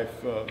wildlife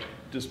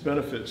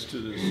disbenefits to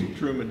this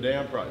Truman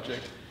Dam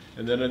project.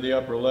 And then in the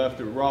upper left,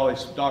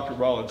 Dr.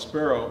 Rollin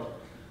Sparrow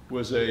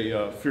was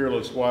a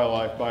fearless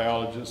wildlife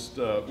biologist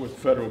with the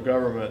federal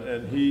government,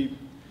 and he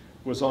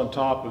was on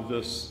top of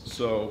this.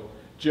 So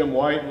Jim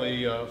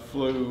Whiteley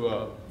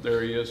flew,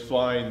 there he is,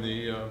 flying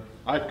the,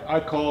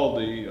 I called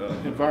the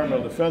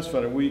Environmental Defense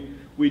Fund, and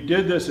we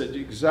did this at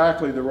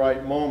exactly the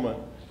right moment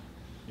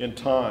in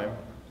time,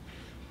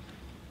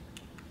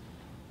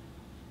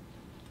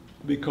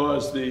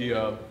 because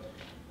the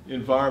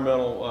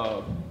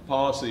Environmental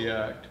Policy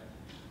Act,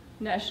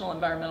 National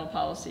Environmental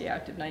Policy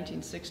Act of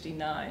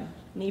 1969,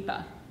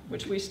 NEPA,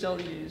 which we still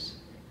use,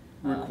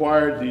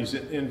 required these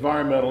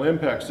environmental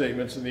impact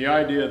statements, and the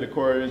idea of the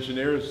Corps of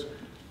Engineers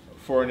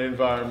for an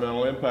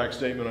environmental impact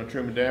statement on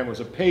Truman Dam was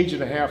 1.5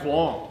 pages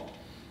long.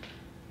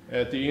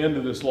 At the end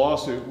of this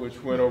lawsuit,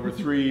 which went over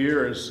 3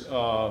 years,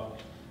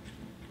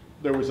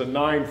 there was a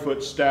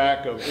 9-foot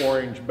stack of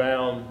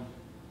orange-bound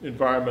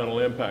environmental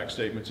impact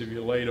statements. If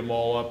you laid them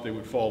all up, they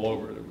would fall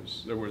over.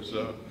 There was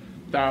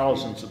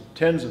thousands,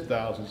 tens of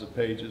thousands of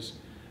pages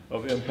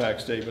of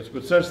impact statements.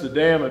 But since the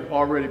dam had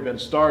already been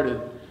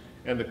started,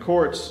 and the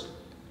courts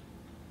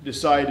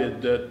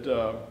decided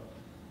that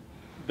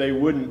they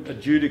wouldn't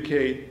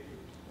adjudicate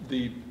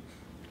the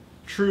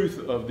truth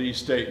of these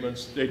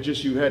statements,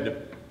 you had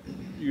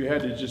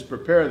to just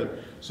prepare them.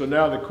 So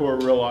now the Corps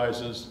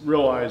realized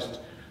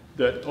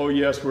that, oh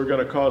yes, we're going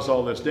to cause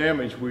all this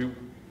damage.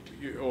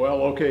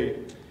 Well, okay,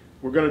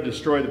 we're going to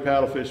destroy the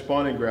paddlefish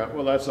spawning ground.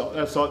 Well,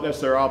 that's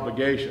their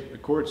obligation. The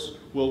courts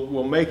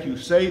will make you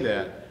say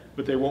that,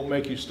 but they won't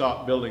make you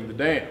stop building the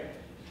dam.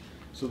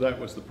 So that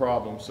was the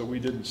problem. So we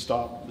didn't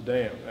stop the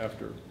dam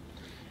after.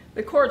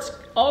 The courts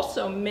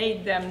also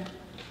made them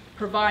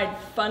provide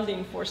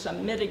funding for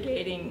some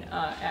mitigating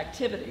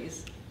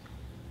activities.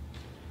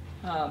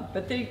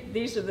 But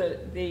these are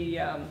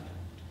the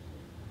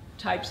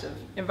types of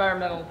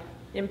environmental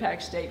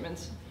impact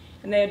statements.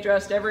 And they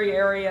addressed every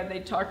area. They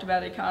talked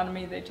about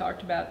economy. They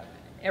talked about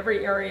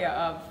every area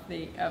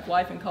of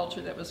life and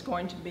culture that was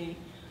going to be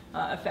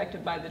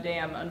affected by the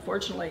dam.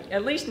 Unfortunately,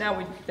 at least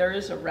now there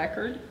is a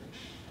record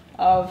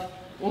of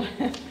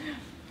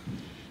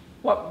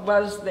what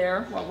was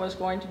there, what was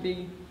going to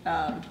be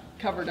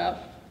covered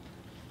up.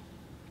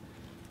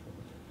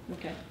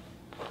 Okay.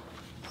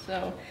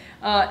 So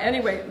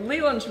anyway,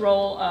 Leland's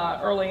role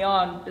early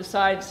on,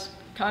 besides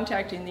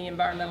contacting the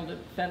Environmental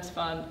Defense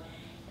Fund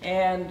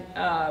and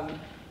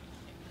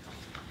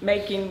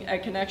making a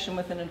connection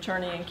with an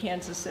attorney in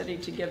Kansas City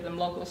to give them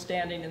local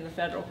standing in the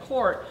federal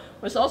court,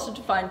 was also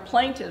to find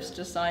plaintiffs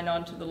to sign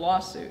on to the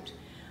lawsuit.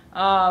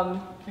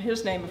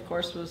 His name, of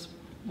course, was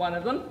one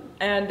of them,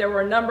 and there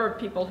were a number of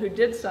people who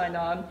did sign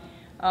on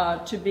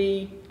to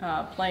be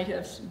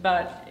plaintiffs,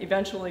 but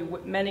eventually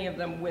many of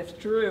them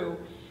withdrew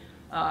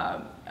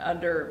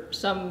under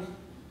some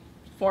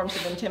forms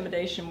of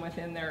intimidation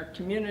within their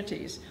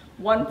communities.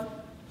 One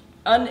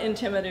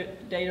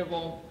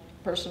unintimidatable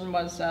person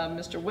was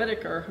Mr.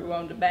 Whitaker, who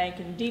owned a bank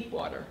in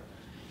Deepwater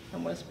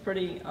and was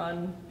pretty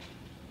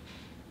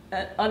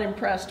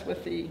unimpressed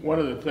with the... One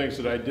of the things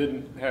that I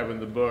didn't have in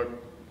the book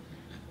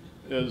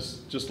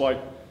is just like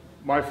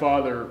my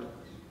father,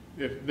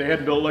 if they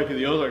hadn't built Lake of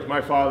the Ozarks,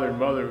 my father and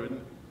mother had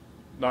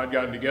not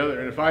gotten together.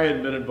 And if I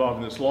hadn't been involved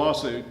in this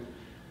lawsuit,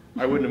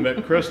 I wouldn't have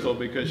met Crystal,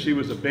 because she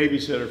was a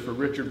babysitter for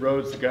Richard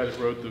Rhodes, the guy that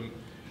wrote The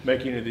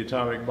Making of the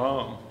Atomic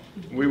Bomb.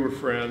 We were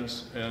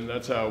friends, and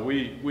that's how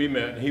we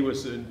met. He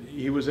was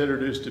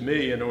introduced to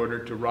me in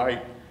order to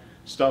write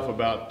stuff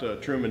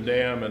about Truman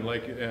Dam and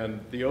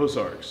the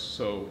Ozarks.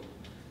 So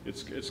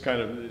it's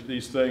kind of,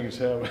 these things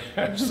have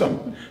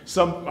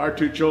some our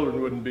two children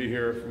wouldn't be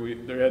here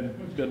if there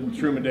hadn't been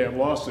Truman Dam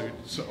lawsuit.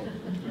 So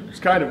it's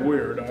kind of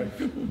weird.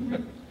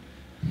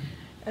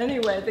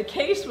 Anyway, the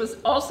case was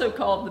also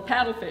called the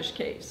paddlefish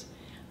case.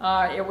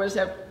 It was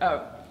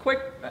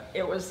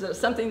it was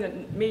something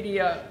that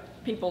media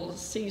people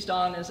seized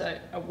on as a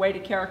way to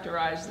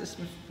characterize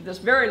this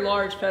very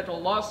large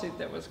federal lawsuit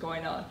that was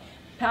going on.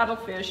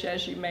 Paddlefish,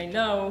 as you may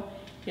know,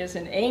 is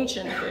an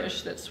ancient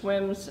fish that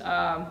swims,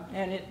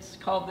 and it's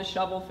called the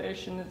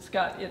shovelfish, and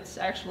it's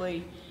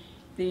actually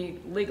the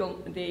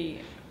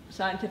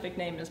scientific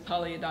name is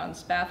Polyodon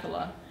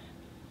spatula,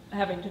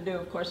 having to do,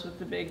 of course, with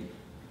the big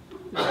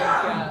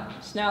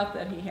snout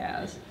that he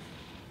has.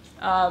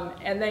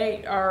 And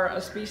they are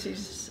a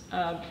species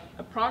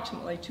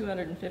approximately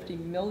 250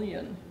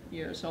 million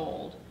years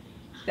old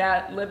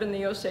that live in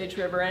the Osage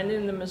River and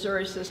in the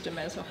Missouri system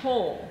as a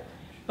whole,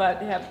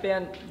 but have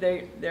been,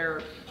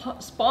 their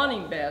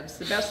spawning beds,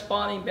 the best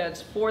spawning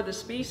beds for the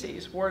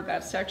species were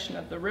that section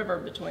of the river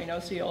between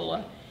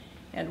Osceola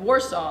and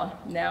Warsaw,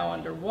 now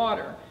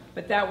underwater.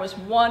 But that was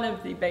one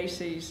of the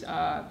bases,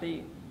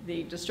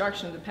 the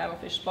destruction of the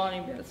paddlefish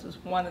spawning beds was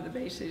one of the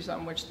bases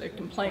on which the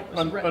complaint was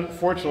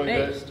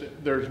Unfortunately,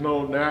 there's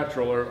no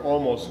natural or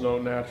almost no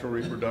natural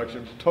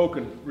reproduction,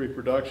 token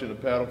reproduction of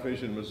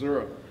paddlefish in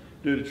Missouri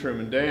due to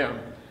Truman Dam.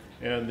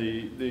 And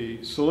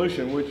the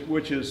solution,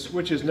 which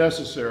is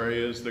necessary,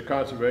 is the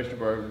Conservation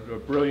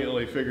Department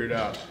brilliantly figured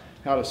out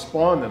how to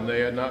spawn them.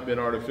 They had not been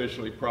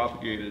artificially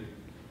propagated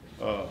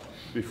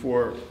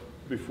before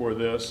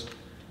this.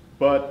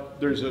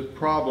 But there's a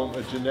problem,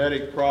 a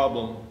genetic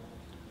problem,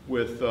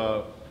 with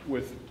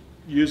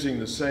using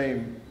the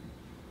same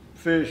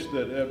fish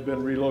that have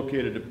been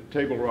relocated to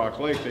Table Rock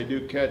Lake. They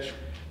do catch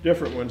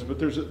different ones, but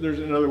there's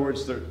in other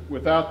words,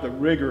 without the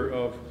rigor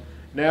of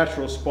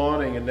natural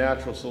spawning and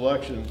natural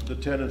selection, the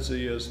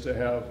tendency is to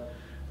have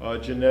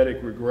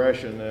genetic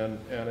regression, and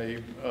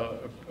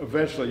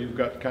eventually you've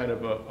got kind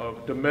of a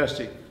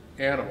domestic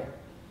animal.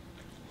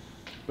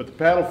 But the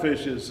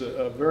paddlefish is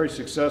a very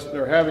successful.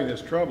 They're having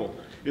this trouble.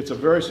 It's a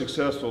very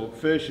successful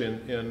fish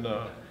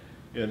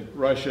in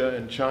Russia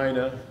and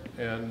China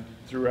and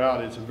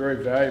throughout. It's a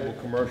very valuable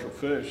commercial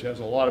fish. It has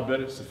a lot of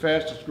benefits. It's the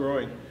fastest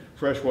growing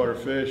freshwater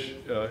fish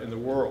in the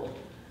world.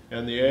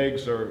 And the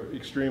eggs are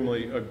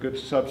extremely a good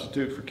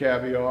substitute for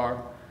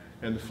caviar,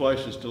 and the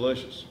flesh is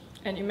delicious.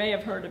 And you may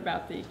have heard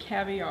about the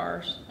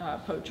caviar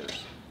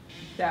poachers.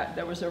 That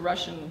there was a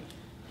Russian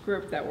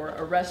group that were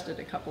arrested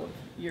a couple of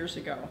years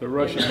ago. The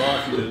Russian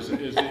mafia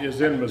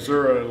is in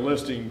Missouri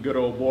enlisting good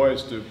old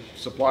boys to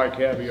supply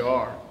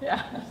caviar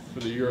for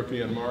the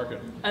European market.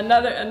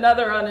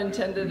 Another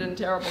unintended and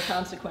terrible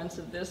consequence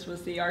of this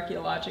was the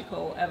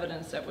archaeological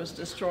evidence that was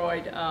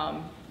destroyed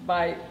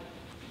by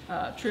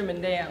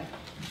Truman Dam.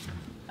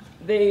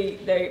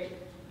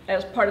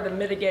 As part of the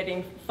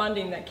mitigating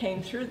funding that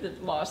came through the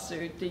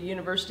lawsuit, the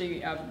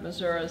University of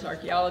Missouri's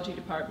archaeology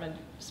department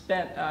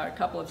spent a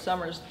couple of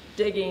summers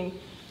digging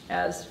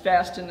as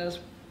fast and as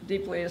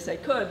deeply as they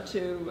could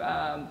to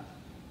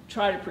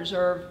try to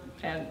preserve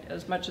and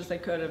as much as they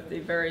could of the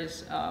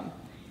various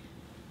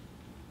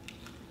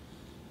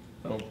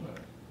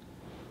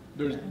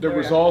there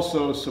was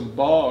also some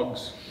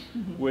bogs,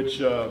 which,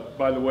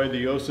 by the way,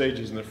 the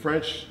Osages and the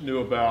French knew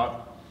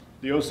about.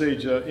 The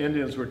Osage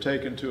Indians were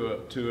taken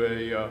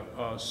to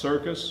a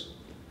circus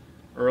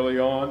early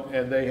on,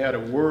 and they had a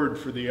word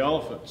for the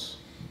elephants.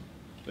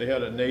 They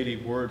had a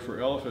native word for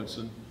elephants,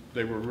 and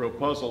they were real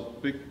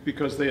puzzled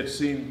because they had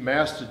seen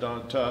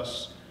mastodon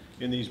tusks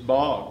in these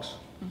bogs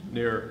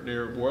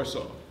near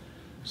Warsaw.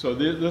 So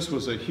this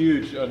was a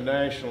huge,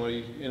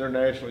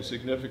 internationally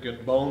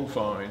significant bone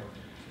find,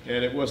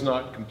 and it was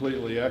not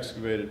completely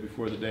excavated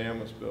before the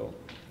dam was built.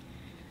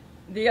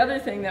 The other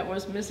thing that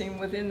was missing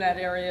within that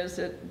area is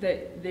that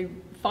the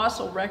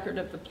fossil record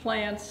of the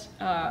plants,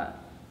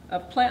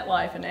 of plant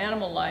life and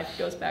animal life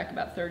goes back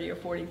about 30 or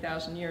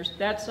 40,000 years.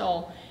 That's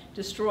all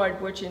destroyed,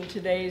 which in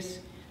today's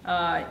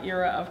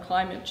era of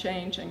climate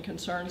change and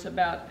concerns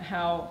about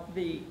how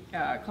the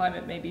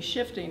climate may be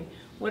shifting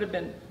would have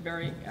been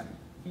very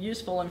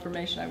useful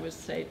information, I would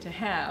say, to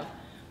have,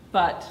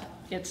 but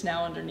it's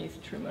now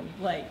underneath Truman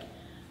Lake.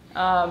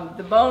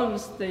 The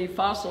bones, the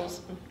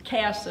fossils,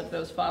 casts of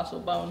those fossil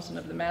bones and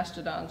of the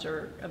mastodons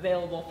are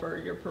available for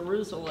your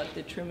perusal at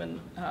the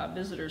Truman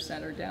Visitor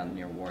Center down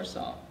near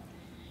Warsaw.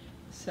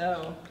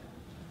 So,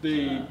 go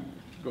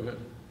ahead.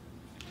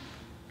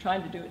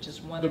 Trying to do it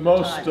just one The at a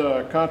most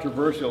time.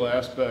 controversial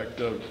aspect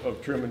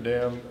of Truman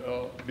Dam,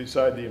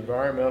 beside the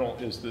environmental,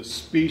 is the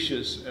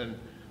specious and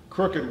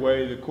crooked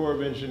way the Corps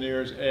of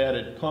Engineers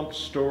added pumped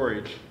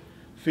storage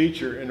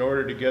feature in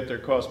order to get their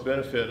cost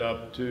benefit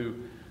up to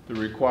the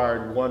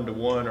required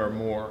 1-to-1 or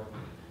more.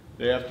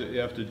 You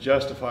have to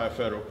justify a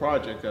federal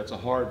project. That's a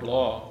hard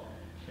law.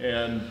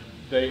 And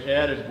they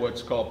added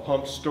what's called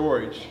pumped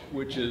storage,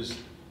 which is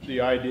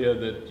the idea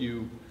that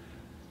you,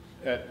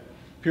 at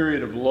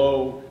period of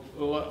low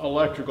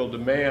electrical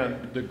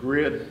demand, the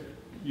grid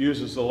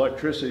uses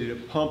electricity to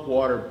pump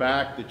water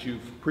back that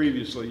you've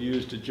previously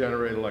used to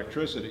generate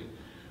electricity.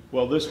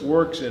 Well, this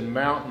works in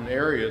mountain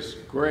areas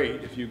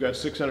great. If you've got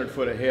 600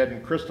 foot ahead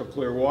and crystal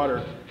clear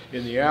water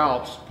in the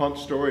Alps, pumped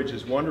storage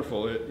is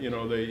wonderful.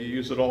 They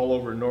use it all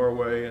over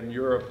Norway and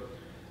Europe,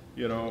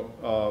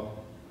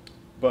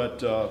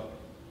 but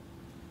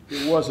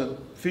it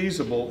wasn't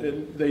feasible.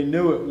 They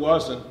knew it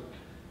wasn't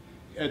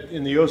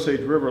in the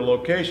Osage River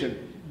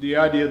location. The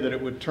idea that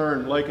it would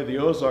turn Lake of the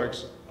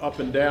Ozarks up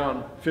and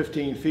down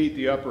 15 feet,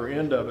 the upper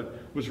end of it,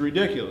 was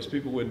ridiculous.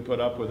 People wouldn't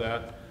put up with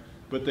that.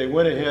 But they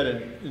went ahead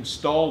and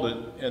installed it,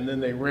 and then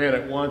they ran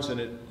it once, and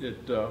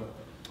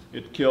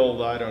it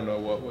killed, I don't know,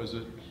 what was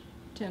it?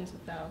 Tens of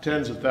thousands.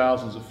 Tens of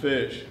thousands of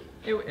fish,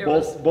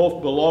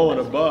 both below and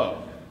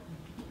above.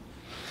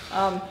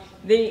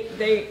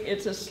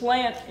 It's a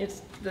slant.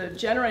 The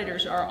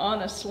generators are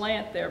on a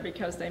slant there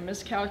because they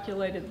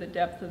miscalculated the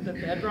depth of the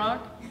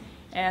bedrock,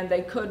 and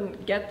they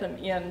couldn't get them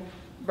in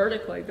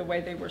vertically the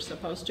way they were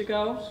supposed to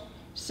go.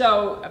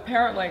 So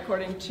apparently,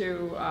 according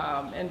to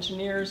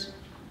engineers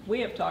we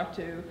have talked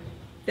to,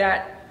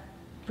 that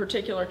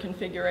particular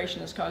configuration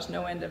has caused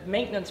no end of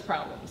maintenance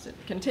problems. It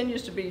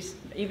continues to be,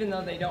 even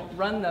though they don't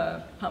run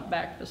the pump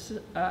back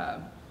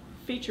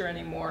feature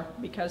anymore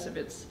because of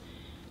its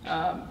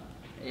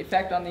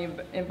effect on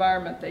the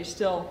environment, they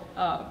still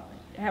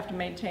have to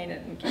maintain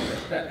it and keep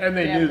it. And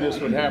they knew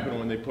this would happen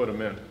when they put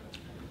them in.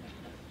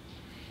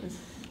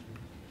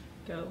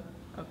 Go.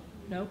 Oh,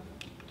 no?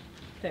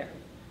 There.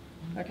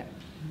 Okay.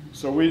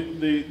 So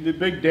the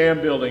big dam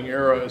building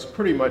era is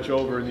pretty much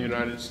over in the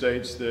United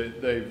States.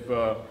 They've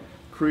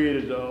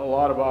created a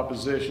lot of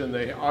opposition.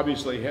 They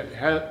obviously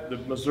had the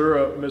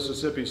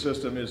Missouri-Mississippi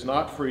system is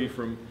not free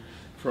from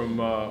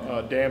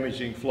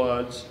damaging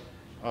floods.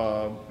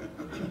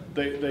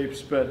 They've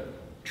spent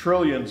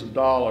trillions of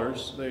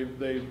dollars.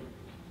 They've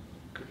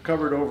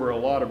covered over a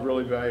lot of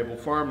really valuable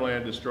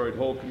farmland, destroyed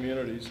whole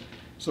communities.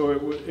 So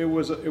it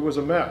was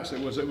a mess.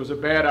 It was a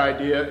bad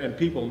idea, and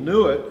people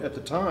knew it at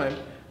the time.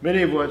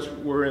 Many of which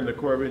were in the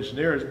Corps of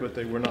Engineers, but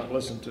they were not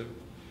listened to.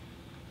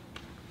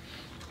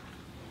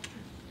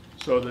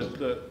 So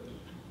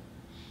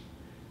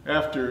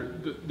after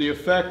the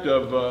effect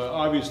of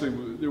obviously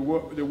there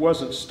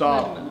wasn't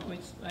stop.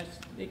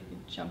 I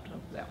jumped over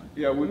that one.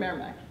 Yeah,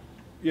 Merrimack.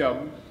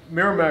 Yeah,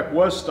 Merrimack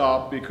was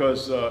stopped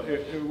because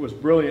it was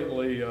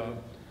brilliantly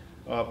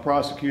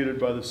prosecuted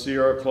by the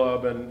Sierra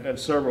Club, and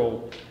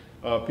several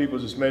people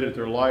just made it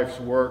their life's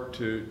work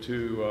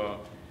to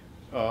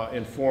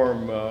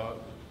inform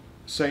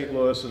St.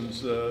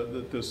 Louisans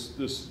that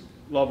this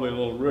lovely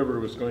little river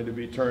was going to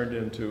be turned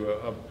into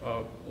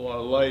a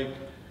lake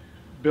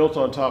built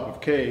on top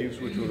of caves,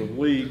 which would have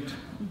leaked.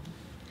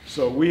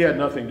 So we had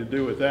nothing to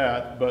do with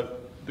that,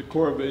 but the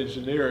Corps of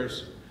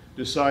Engineers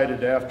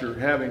decided, after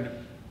having to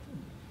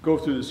go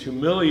through this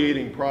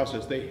humiliating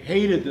process, they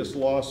hated this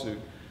lawsuit.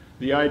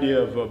 The idea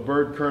of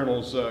bird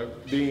colonels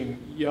being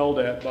yelled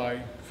at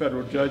by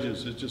federal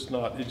judges is just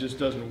not, it just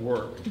doesn't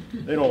work.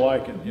 They don't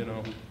like it, you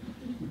know.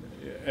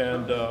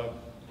 And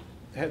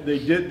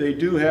they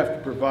do have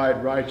to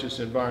provide righteous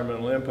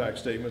environmental impact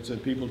statements,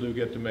 and people do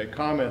get to make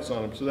comments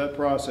on them. So that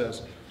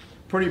process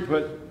pretty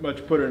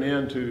much put an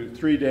end to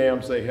 3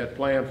 dams they had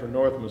planned for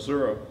North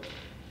Missouri.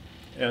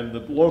 And the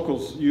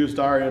locals used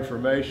our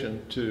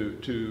information to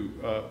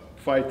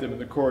fight them,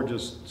 and the Corps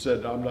just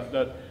said,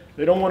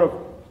 they don't want to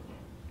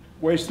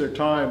waste their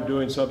time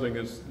doing something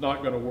that's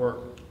not going to work.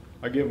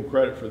 I give them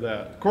credit for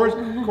that. Corps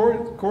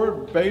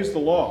obeys the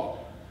law.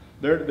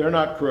 They're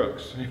not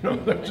crooks, you know.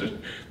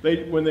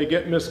 When they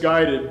get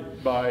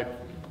misguided by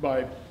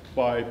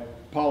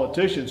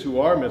politicians who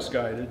are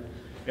misguided,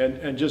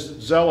 and just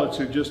zealots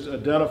who just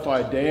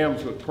identify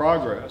dams with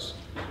progress,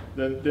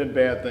 then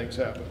bad things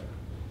happen.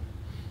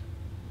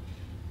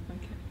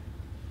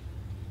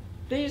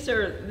 Okay.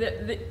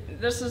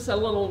 This is a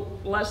little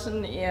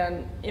lesson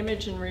in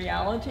image and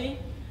reality.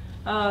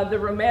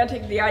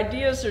 The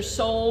ideas are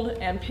sold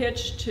and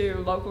pitched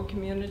to local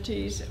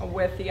communities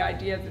with the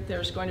idea that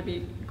there's going to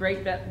be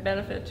great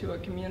benefit to a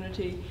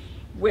community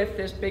with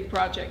this big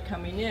project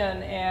coming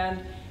in,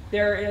 and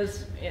there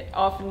is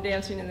often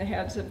dancing in the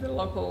heads of the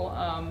local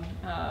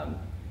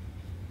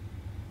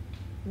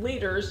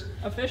leaders,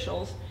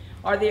 officials,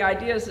 are the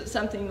ideas that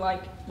something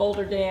like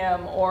Boulder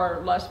Dam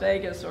or Las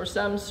Vegas or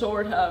some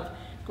sort of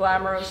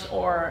glamorous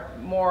or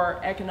more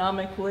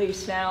economically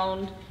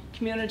sound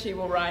community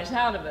will rise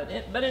out of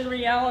it. But in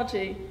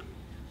reality,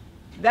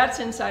 that's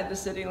inside the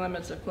city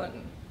limits of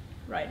Clinton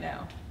right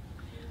now.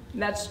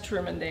 And that's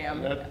Truman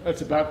Dam.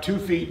 That's about 2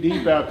 feet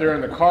deep out there,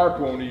 and the carp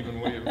won't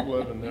even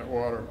live in that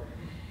water.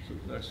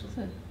 So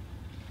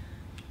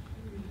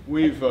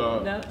we've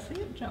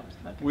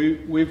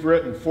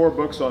written 4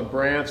 books on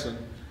Branson,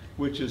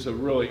 which is a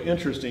really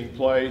interesting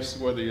place,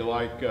 whether you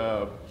like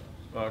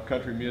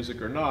country music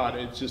or not.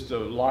 It's just a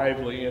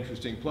lively,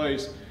 interesting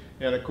place.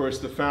 And of course,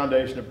 the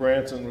foundation of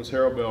Branson was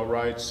Harold Bell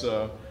Wright's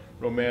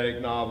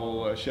romantic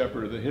novel,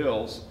 Shepherd of the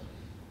Hills.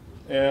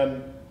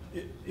 And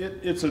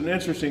it's an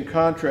interesting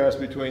contrast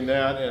between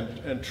that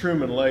and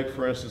Truman Lake,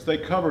 for instance. They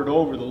covered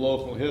over the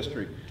local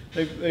history.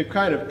 They've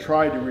kind of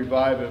tried to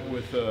revive it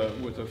with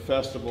a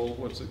festival.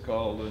 What's it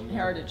called?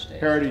 Heritage Days.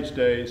 Heritage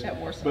Days. At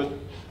Warsaw. But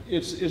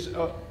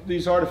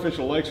these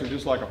artificial lakes are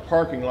just like a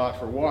parking lot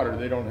for water.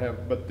 They don't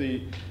have. But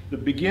the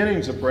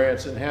beginnings of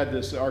Branson had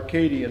this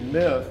Arcadian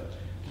myth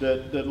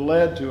that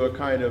led to a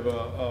kind of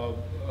a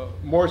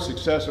more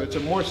successful. It's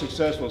a more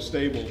successful,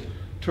 stable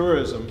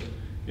tourism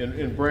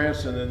in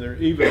Branson than they're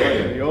even like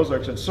in the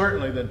Ozarks, and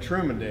certainly than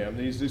Truman Dam.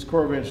 These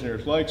Corps of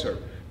Engineers lakes are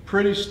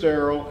pretty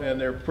sterile, and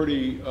they're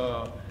pretty.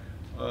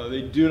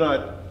 They do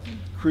not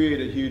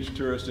create a huge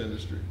tourist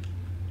industry.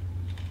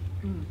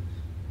 I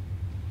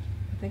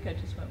think I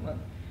just went one.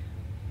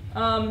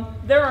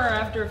 There are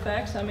after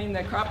effects. I mean,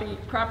 the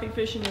crappie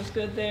fishing is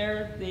good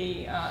there.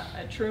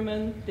 At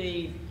Truman,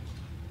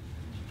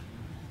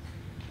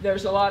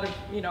 there's a lot of,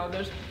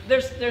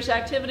 there's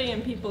activity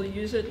and people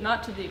use it,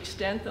 not to the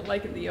extent that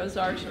Lake of the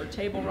Ozarks or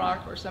Table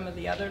Rock or some of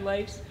the other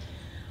lakes.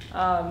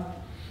 But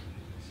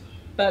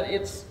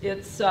it's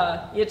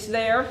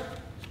there.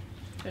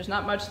 There's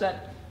not much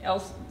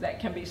else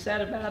that can be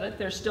said about it.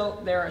 There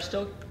are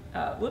still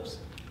whoops.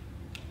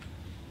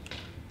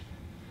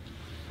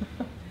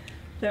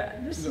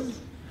 This is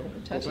the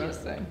touchiest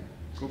thing.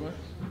 Go back.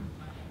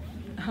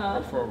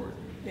 Go forward.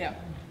 Yeah.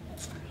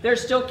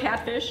 There's still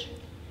catfish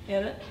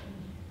in it.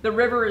 The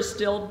river is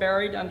still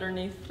buried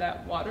underneath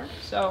that water.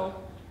 So,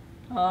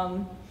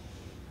 what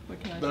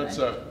can I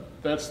say?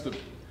 That's the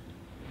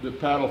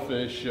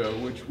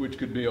paddlefish, which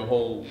could be a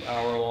whole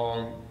hour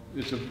long.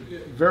 It's a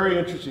very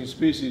interesting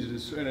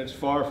species, and it's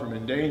far from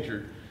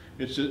endangered.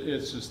 It's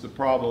just the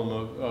problem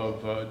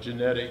of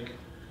genetic.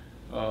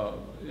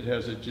 It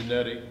has a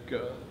genetic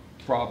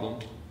problem.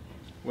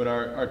 When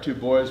our 2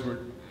 boys were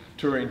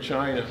touring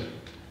China,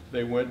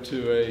 they went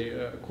to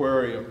a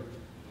aquarium,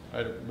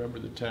 I don't remember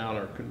the town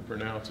or couldn't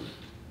pronounce it.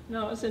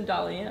 No, it's in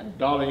Dalian.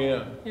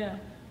 Dalian. Yeah.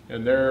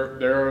 And there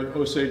are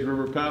Osage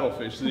River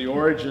paddlefish. The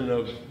origin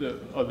of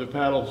the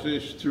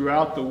paddlefish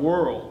throughout the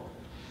world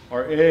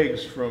are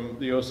eggs from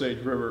the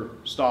Osage River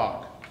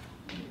stock.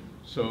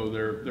 So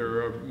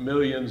there are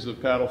millions of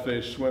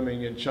paddlefish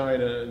swimming in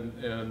China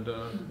and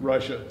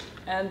Russia.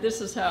 And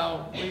this is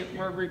how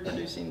we're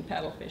reproducing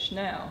paddlefish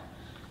now.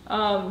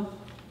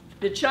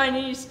 The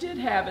Chinese did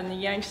have in the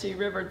Yangtze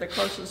River, the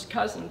closest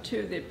cousin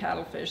to the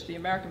paddlefish, the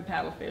American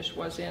paddlefish,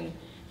 was in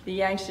the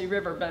Yangtze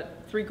River,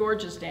 but Three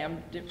Gorges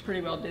Dam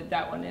pretty well did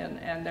that one in,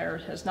 and there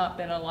has not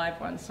been a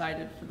live one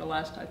sighted for the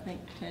last, I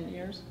think, 10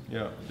 years.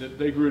 Yeah,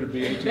 they grew to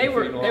be 18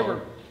 feet long. They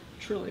were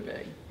truly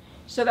big.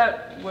 So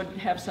that would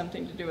have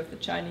something to do with the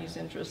Chinese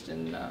interest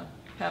in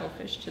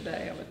paddlefish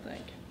today, I would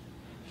think.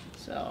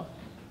 So.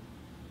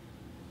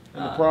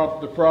 And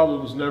the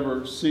problems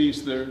never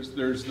cease. There's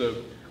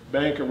the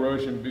bank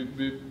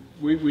erosion.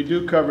 We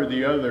do cover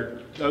the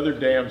other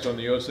dams on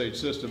the Osage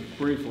system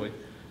briefly.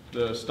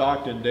 The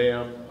Stockton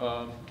Dam,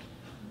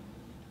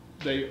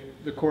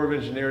 the Corps of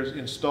Engineers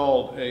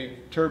installed a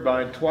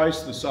turbine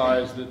twice the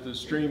size that the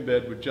stream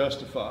bed would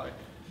justify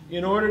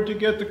in order to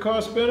get the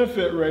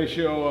cost-benefit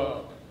ratio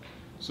up.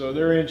 So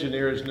their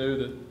engineers knew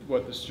that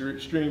what the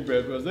stream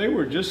bed was. They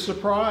were just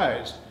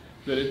surprised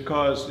that it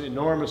caused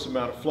enormous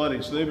amount of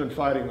flooding. So they've been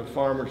fighting with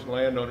farmers and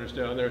landowners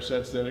down there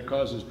since then. It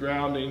causes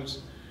drownings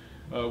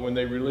when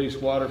they release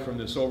water from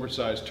this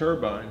oversized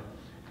turbine.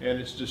 And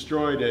it's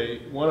destroyed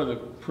one of the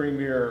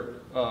premier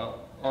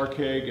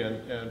archaic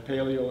and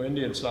paleo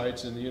Indian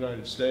sites in the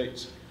United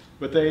States.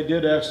 But they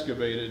did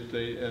excavate it,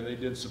 and they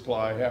did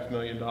supply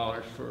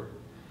 $500,000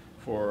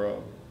 for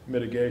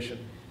mitigation.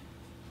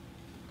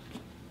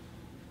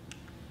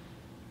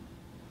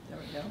 There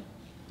we go.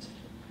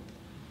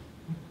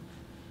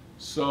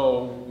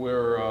 So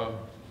we're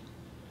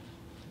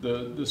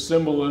the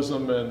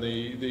symbolism and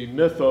the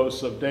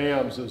mythos of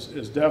dams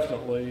is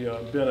definitely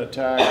been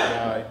attacked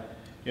by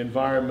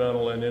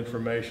environmental and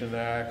information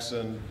acts,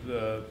 and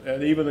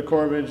even the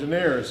Corps of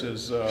Engineers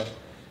is,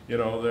 you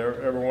know,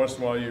 every once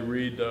in a while you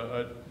read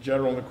a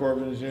general in the Corps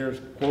of Engineers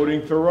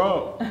quoting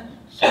Thoreau.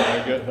 So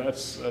I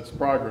guess that's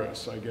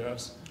progress, I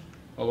guess.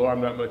 Although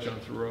I'm not much on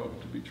Thoreau,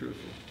 to be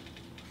truthful.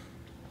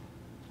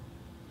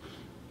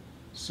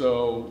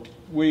 So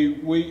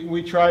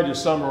we tried to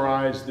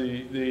summarize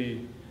the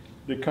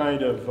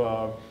kind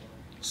of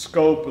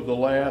scope of the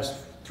last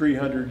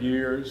 300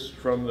 years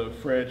from the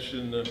French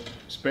and the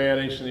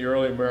Spanish and the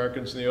early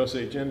Americans and the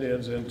Osage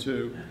Indians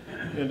into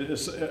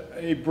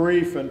a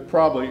brief and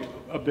probably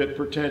a bit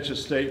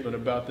pretentious statement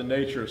about the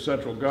nature of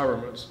central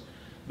governments.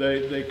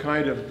 They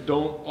kind of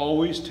don't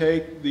always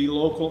take the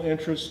local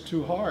interests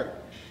to heart.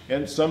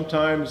 And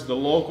sometimes the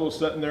locals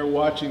sitting there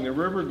watching the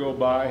river go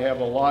by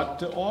have a lot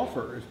to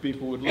offer if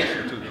people would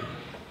listen to them.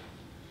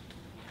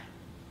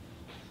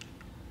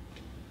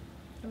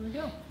 There we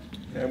go.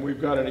 And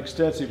we've got an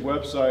extensive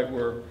website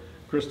where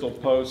Crystal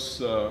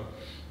posts, I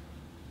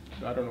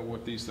don't know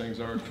what these things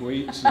are,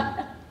 tweets?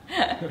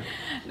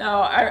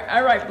 No,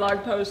 I write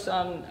blog posts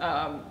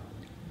on,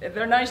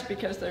 they're nice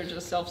because they're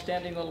just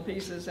self-standing little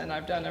pieces, and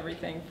I've done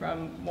everything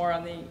from more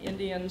on the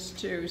Indians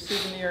to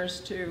souvenirs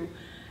to,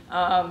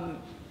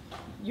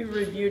 you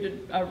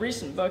reviewed a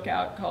recent book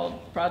out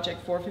called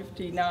Project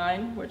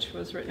 459, which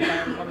was written by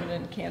a woman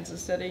in Kansas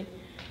City.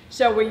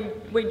 So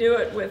we do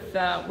it with,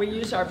 we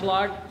use our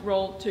blog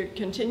role to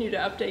continue to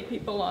update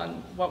people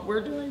on what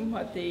we're doing,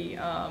 what the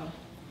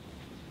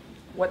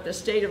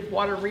state of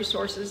water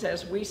resources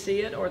as we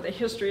see it, or the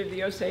history of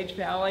the Osage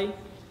Valley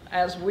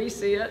as we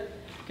see it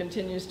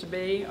continues to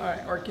be,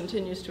 or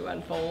continues to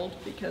unfold,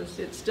 because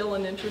it's still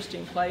an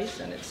interesting place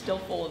and it's still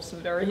full of some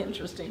very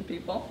interesting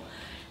people.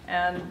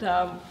 And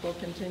we'll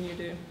continue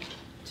to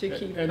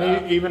keep.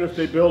 And even if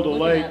they build a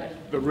lake,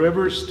 the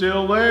river's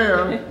still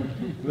there.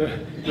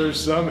 There's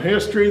some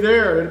history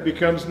there. It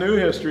becomes new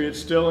history. It's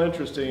still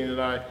interesting,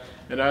 and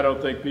I don't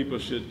think people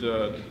should.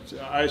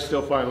 I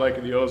still find Lake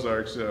of the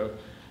Ozarks,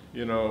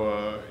 you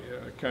know,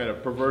 kind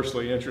of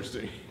perversely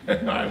interesting.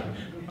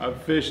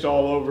 I've fished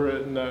all over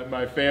it, and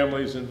my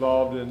family's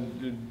involved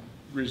in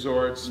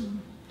resorts.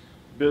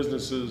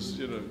 Businesses,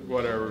 you know,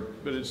 whatever,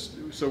 but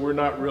so we're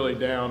not really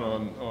down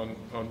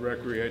on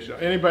recreation.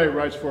 Anybody who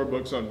writes 4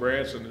 books on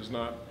Branson is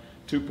not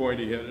too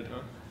pointy-headed,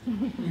 huh?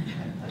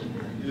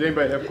 Does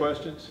anybody have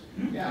questions?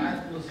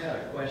 Yeah, I just had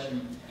a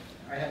question.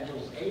 I had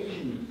those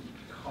Asian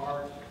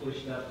carp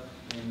pushed up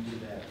into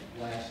that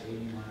last 80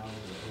 miles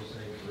of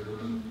Osage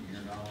River, in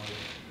your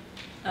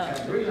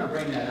knowledge. The reason I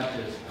bring that up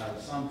is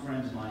some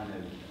friends of mine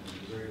in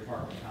the Missouri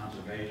Department of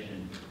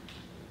Conservation,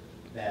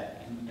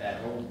 that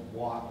old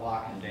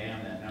block and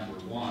dam, that number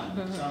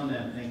 1, some of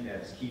them think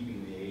that's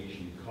keeping the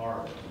Asian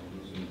carp from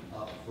moving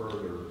up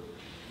further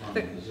from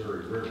the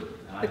Missouri River.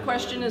 The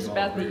question is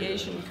about the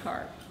Asian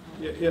carp.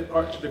 Yeah,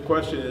 the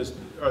question is,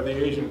 are the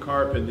Asian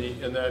carp in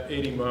that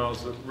 80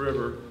 miles of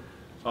river?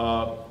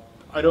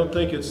 I don't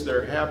think it's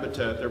their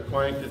habitat. They're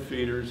plankton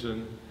feeders,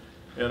 and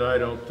I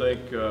don't think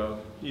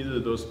either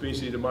of those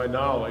species, to my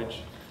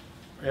knowledge,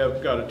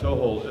 have got a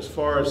toehold. As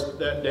far as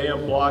that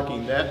dam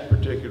blocking that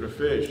particular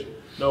fish,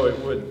 no, it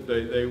wouldn't.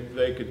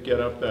 They could get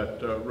up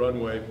that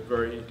runway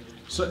very.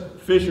 So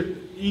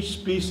each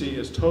species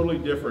is totally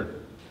different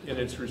in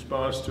its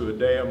response to a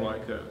dam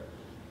like that.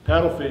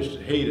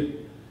 Paddlefish hate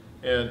it,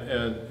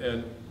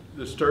 and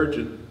the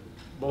sturgeon,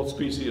 both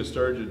species of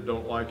sturgeon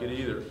don't like it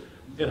either.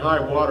 In high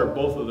water,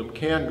 both of them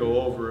can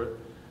go over it,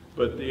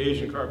 but the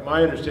Asian carp,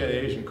 my understanding,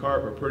 the Asian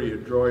carp are pretty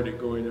adroit at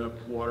going up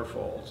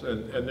waterfalls,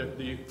 and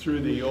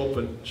through the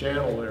open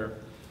channel there,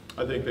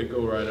 I think they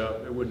go right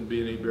up. There wouldn't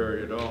be any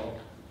barrier at all.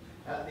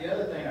 The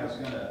other thing I was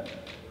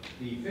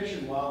the Fish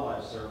and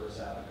Wildlife Service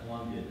out of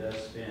Columbia does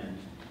spend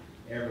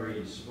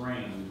every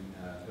spring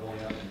going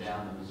up and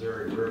down the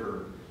Missouri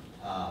River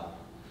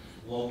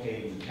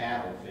locating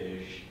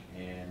paddlefish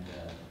and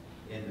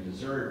in the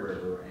Missouri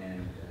River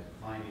and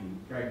finding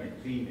pregnant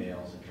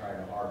females and try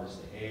to harvest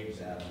the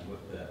eggs out of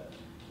them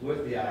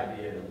with the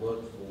idea to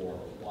look for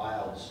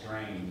wild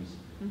strains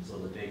so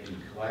that they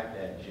can collect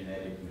that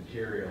genetic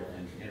material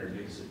and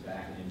introduce it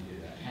back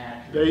into the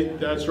hatchery.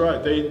 That's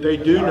right. They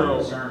do know.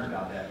 Concerned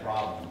about that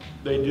problem.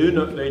 They do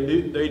know.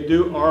 They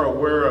are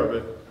aware of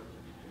it,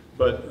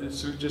 but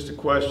it's just a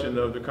question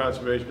of the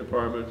Conservation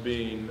Department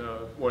being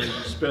wanting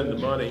to spend the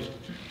money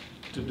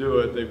to do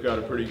it. They've got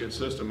a pretty good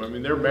system. I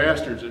mean, they're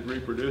masters at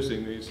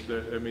reproducing these.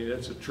 I mean,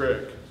 it's a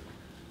trick,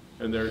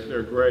 and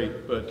they're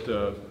great.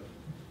 But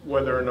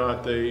whether or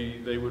not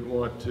they would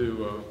want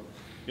to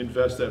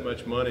invest that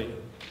much money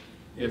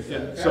in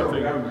something. The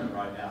federal government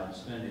right now is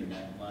spending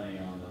that money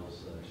on those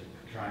to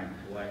try and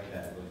collect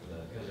that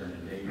because they're an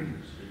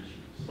endangered species.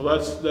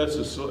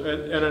 Well,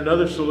 and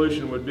another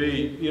solution would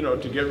be, you know,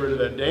 to get rid of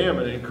that dam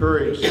and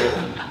encourage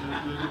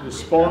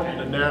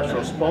the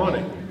natural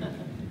spawning.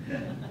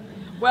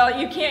 Well,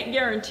 you can't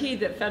guarantee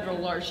that federal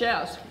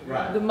largesse,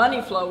 right. The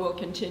money flow will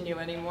continue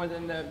any more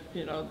than the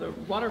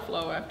water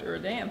flow after a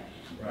dam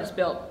is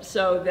built,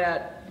 so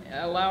that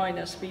allowing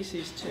a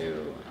species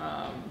to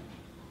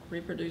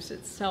reproduce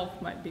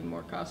itself might be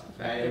more cost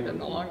effective in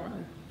the long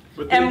run.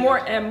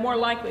 And more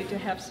likely to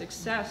have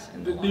success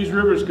in the long These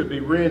run. rivers could be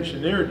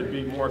re-engineered to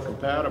be more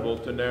compatible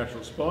to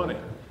natural spawning,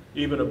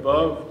 even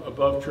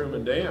above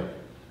Truman Dam.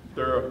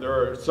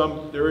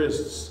 There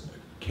is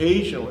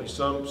occasionally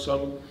some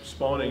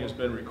spawning has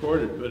been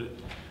recorded,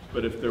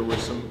 but if there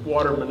was some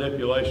water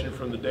manipulation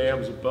from the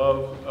dams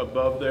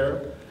above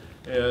there,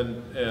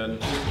 and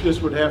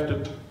this would have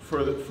to,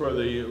 for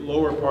the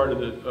lower part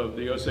of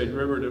the Osage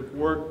River to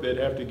work, they'd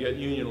have to get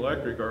Union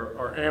Electric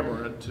or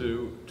Amerant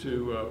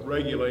to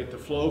regulate the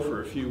flow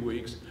for a few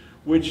weeks,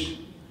 which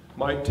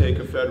might take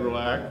a federal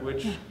act,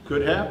 which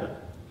could happen.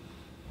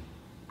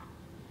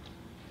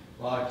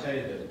 Well, I tell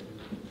you, the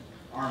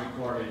Army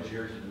Corps of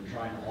Engineers have been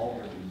trying to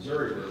alter the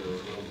Missouri River a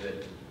little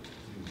bit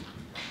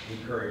to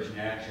encourage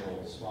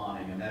natural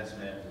spawning, and that's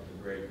met with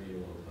a great deal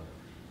of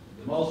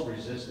the most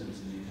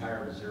resistance in the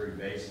entire Missouri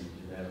Basin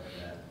to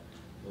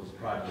those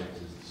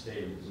projects is the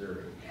state of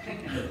Missouri.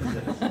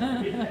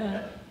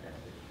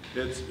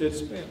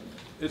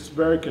 It's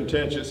very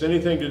contentious.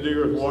 Anything to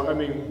do with water, I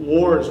mean,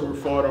 wars were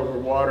fought over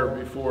water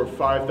before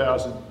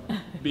 5000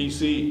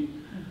 BC.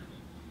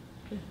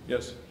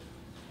 Yes.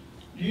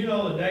 Do you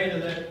know the date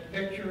of that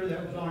picture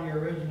that was on your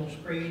original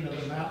screen of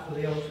the mouth of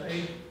the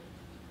Osage?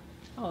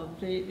 Oh,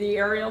 the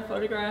aerial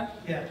photograph?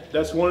 Yes.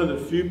 That's one of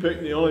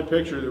the only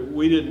picture that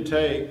we didn't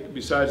take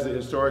besides the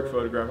historic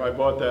photograph. I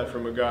bought that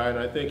from a guy, and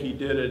I think he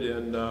did it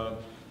in the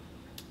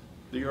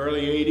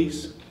early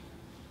 80s.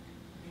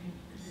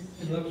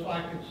 It looks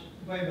like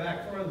it's way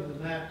back further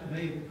than that to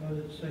me because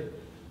it's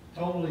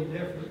totally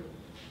different.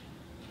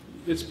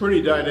 It's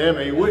pretty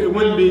dynamic. It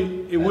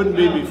wouldn't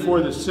be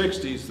before the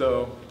 60s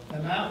though. The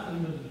mouth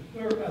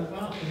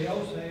of the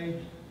Osage,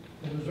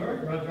 the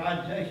Missouri runs right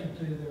adjacent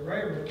to the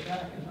railroad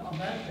track, and on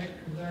that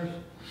picture there's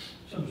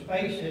some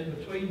space in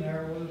between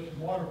there with some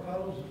water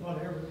puddles and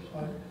whatever. So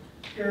I'm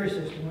curious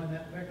as to when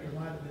that picture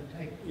might have been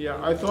taken.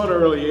 Yeah, I thought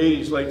early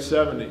 80s, late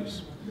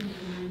 70s,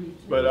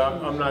 but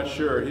I'm not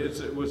sure.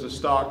 It was a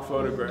stock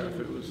photograph.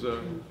 It was.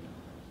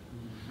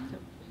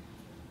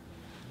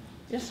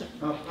 Yes, sir.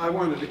 I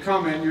wanted to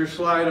comment. Your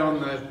slide on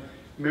the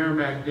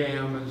Merrimack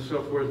Dam and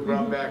so forth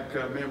brought back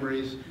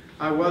memories.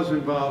 I was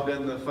involved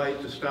in the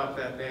fight to stop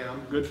that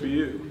dam. Good for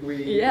you.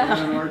 We had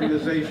an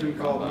organization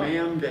called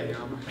Man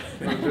Dam,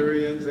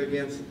 Missourians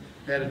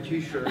had a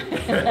t-shirt,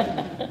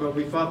 but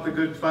we fought the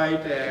good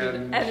fight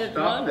and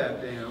stopped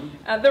that dam.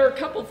 There were a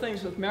couple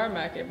things with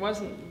Merrimack. It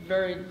wasn't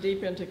very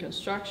deep into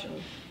construction.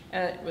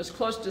 It was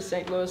close to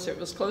St. Louis. It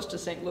was close to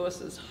St.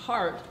 Louis's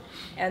heart,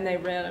 and they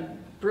ran a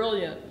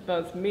brilliant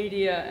both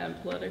media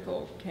and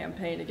political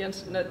campaign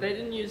against it. They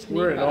didn't use NEPA.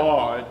 We're in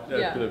awe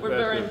we're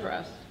very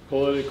impressed.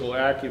 Political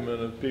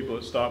acumen of people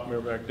that stopped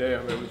Merrimack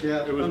Dam. It was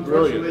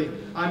unfortunately,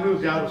 brilliant. I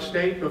moved out of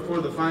state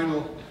before the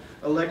final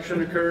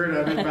election occurred.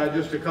 I mean, by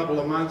just a couple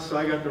of months, so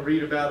I got to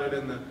read about it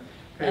in the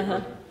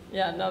paper.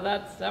 Yeah, no,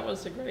 that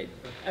was a great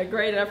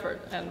effort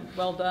and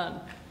well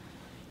done.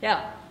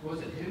 Yeah.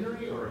 Was it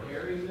Henry or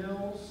Harry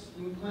Mills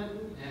in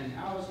Clinton? And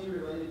how is he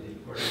related to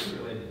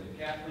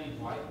Kathleen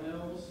White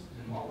Mills?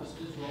 And what was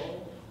his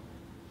role?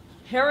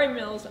 Harry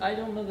Mills, I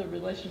don't know the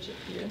relationship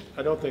to you.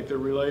 I don't think they're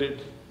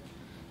related.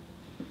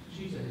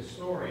 She's a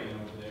historian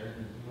over there.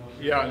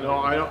 Yeah, no,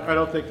 I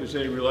don't think there's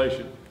any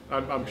relation.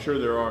 I'm sure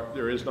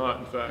there is not,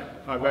 in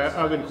fact.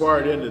 I've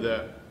inquired into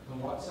that.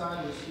 And what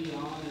side was he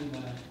on in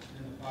the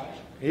fight?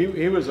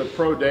 He was a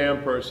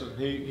pro-dam person.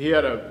 He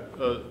had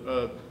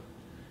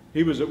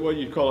he was what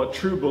you'd call a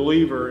true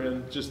believer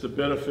in just the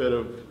benefit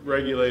of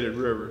regulated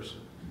rivers.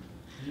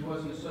 He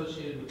wasn't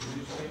associated with the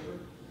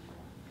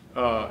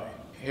newspaper?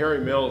 Harry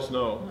Mills,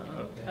 no.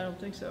 I don't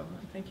think so.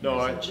 I think he No,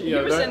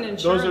 was in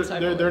insurance, I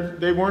believe.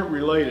 they weren't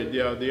related.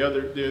 Yeah,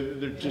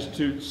 they're just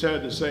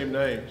had the same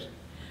names.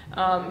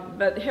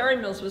 But Harry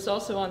Mills was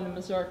also on the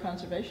Missouri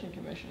Conservation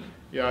Commission.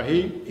 Yeah,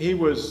 he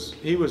was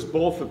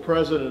both the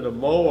president of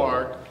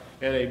MOARC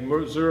and a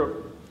Missouri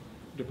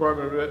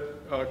Department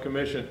of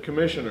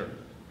commissioner,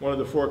 one of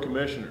the 4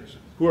 commissioners,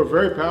 who are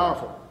very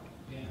powerful.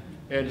 Yeah.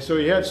 And so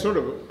he had sort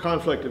of a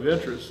conflict of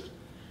interest,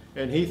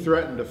 and he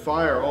threatened to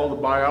fire all the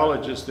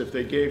biologists if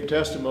they gave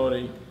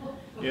testimony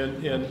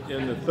in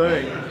the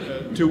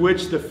thing, to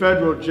which the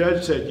federal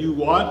judge said, "You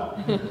what?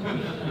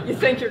 You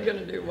think you're going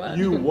to do what?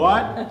 You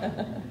what?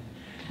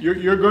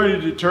 You're going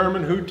to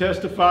determine who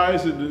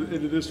testifies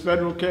into this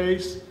federal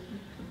case?"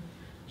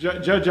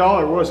 Judge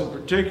Aller wasn't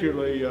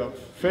particularly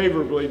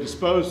favorably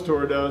disposed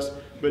toward us,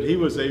 but he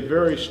was a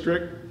very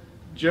strict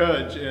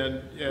judge,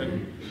 and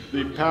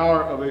the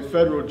power of a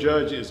federal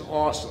judge is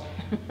awesome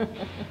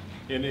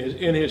in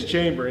his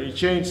chamber. And he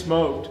chain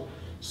smoked,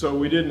 so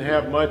we didn't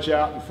have much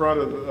out in front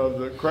of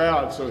the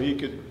crowd, so he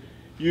could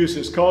use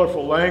his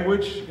colorful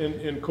language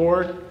in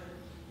court,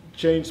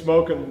 chain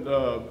smoking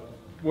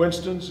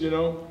Winston's, you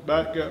know,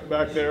 back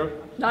there.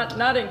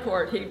 Not in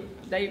court.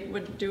 They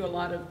would do a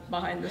lot of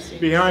behind the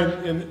scenes.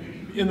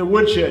 In the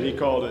woodshed, he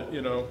called it,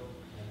 you know.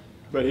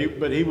 But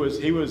he was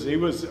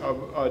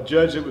a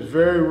judge that was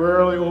very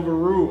rarely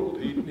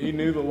overruled. He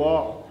knew the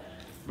law,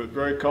 but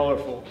very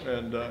colorful,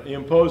 and he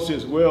imposed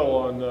his will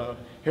on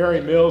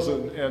Harry Mills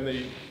and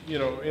the, you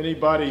know,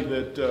 anybody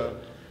that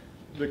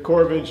the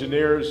Corps of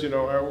Engineers, you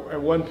know. At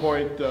one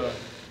point,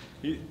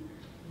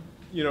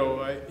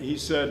 he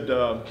said,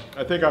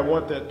 "I think I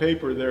want that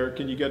paper there.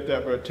 Can you get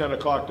that by 10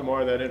 o'clock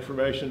tomorrow, that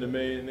information to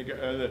me?" And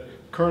the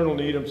Colonel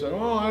Needham said,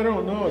 "Oh, I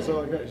don't know." It's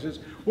like that. He says,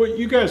 "Well,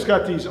 you guys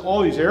got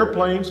all these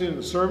airplanes in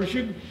the service.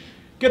 You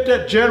get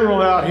that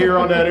general out here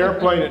on that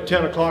airplane at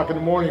 10 o'clock in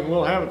the morning, and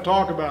we'll have a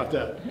talk about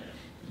that."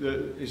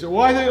 He said,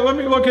 "Well, let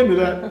me look into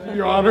that,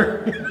 Your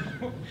Honor."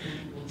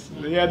 So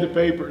he had the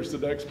papers the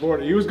next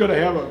morning. He was going to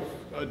have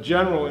a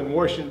general in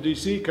Washington,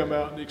 D.C. come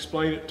out and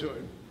explain it to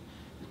him.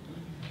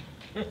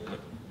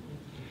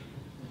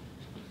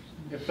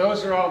 If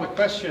those are all the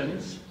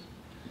questions,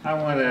 I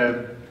want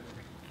to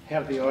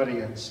have the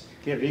audience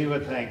give you a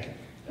thank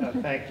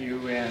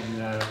you,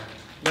 and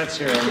let's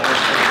hear a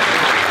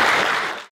nice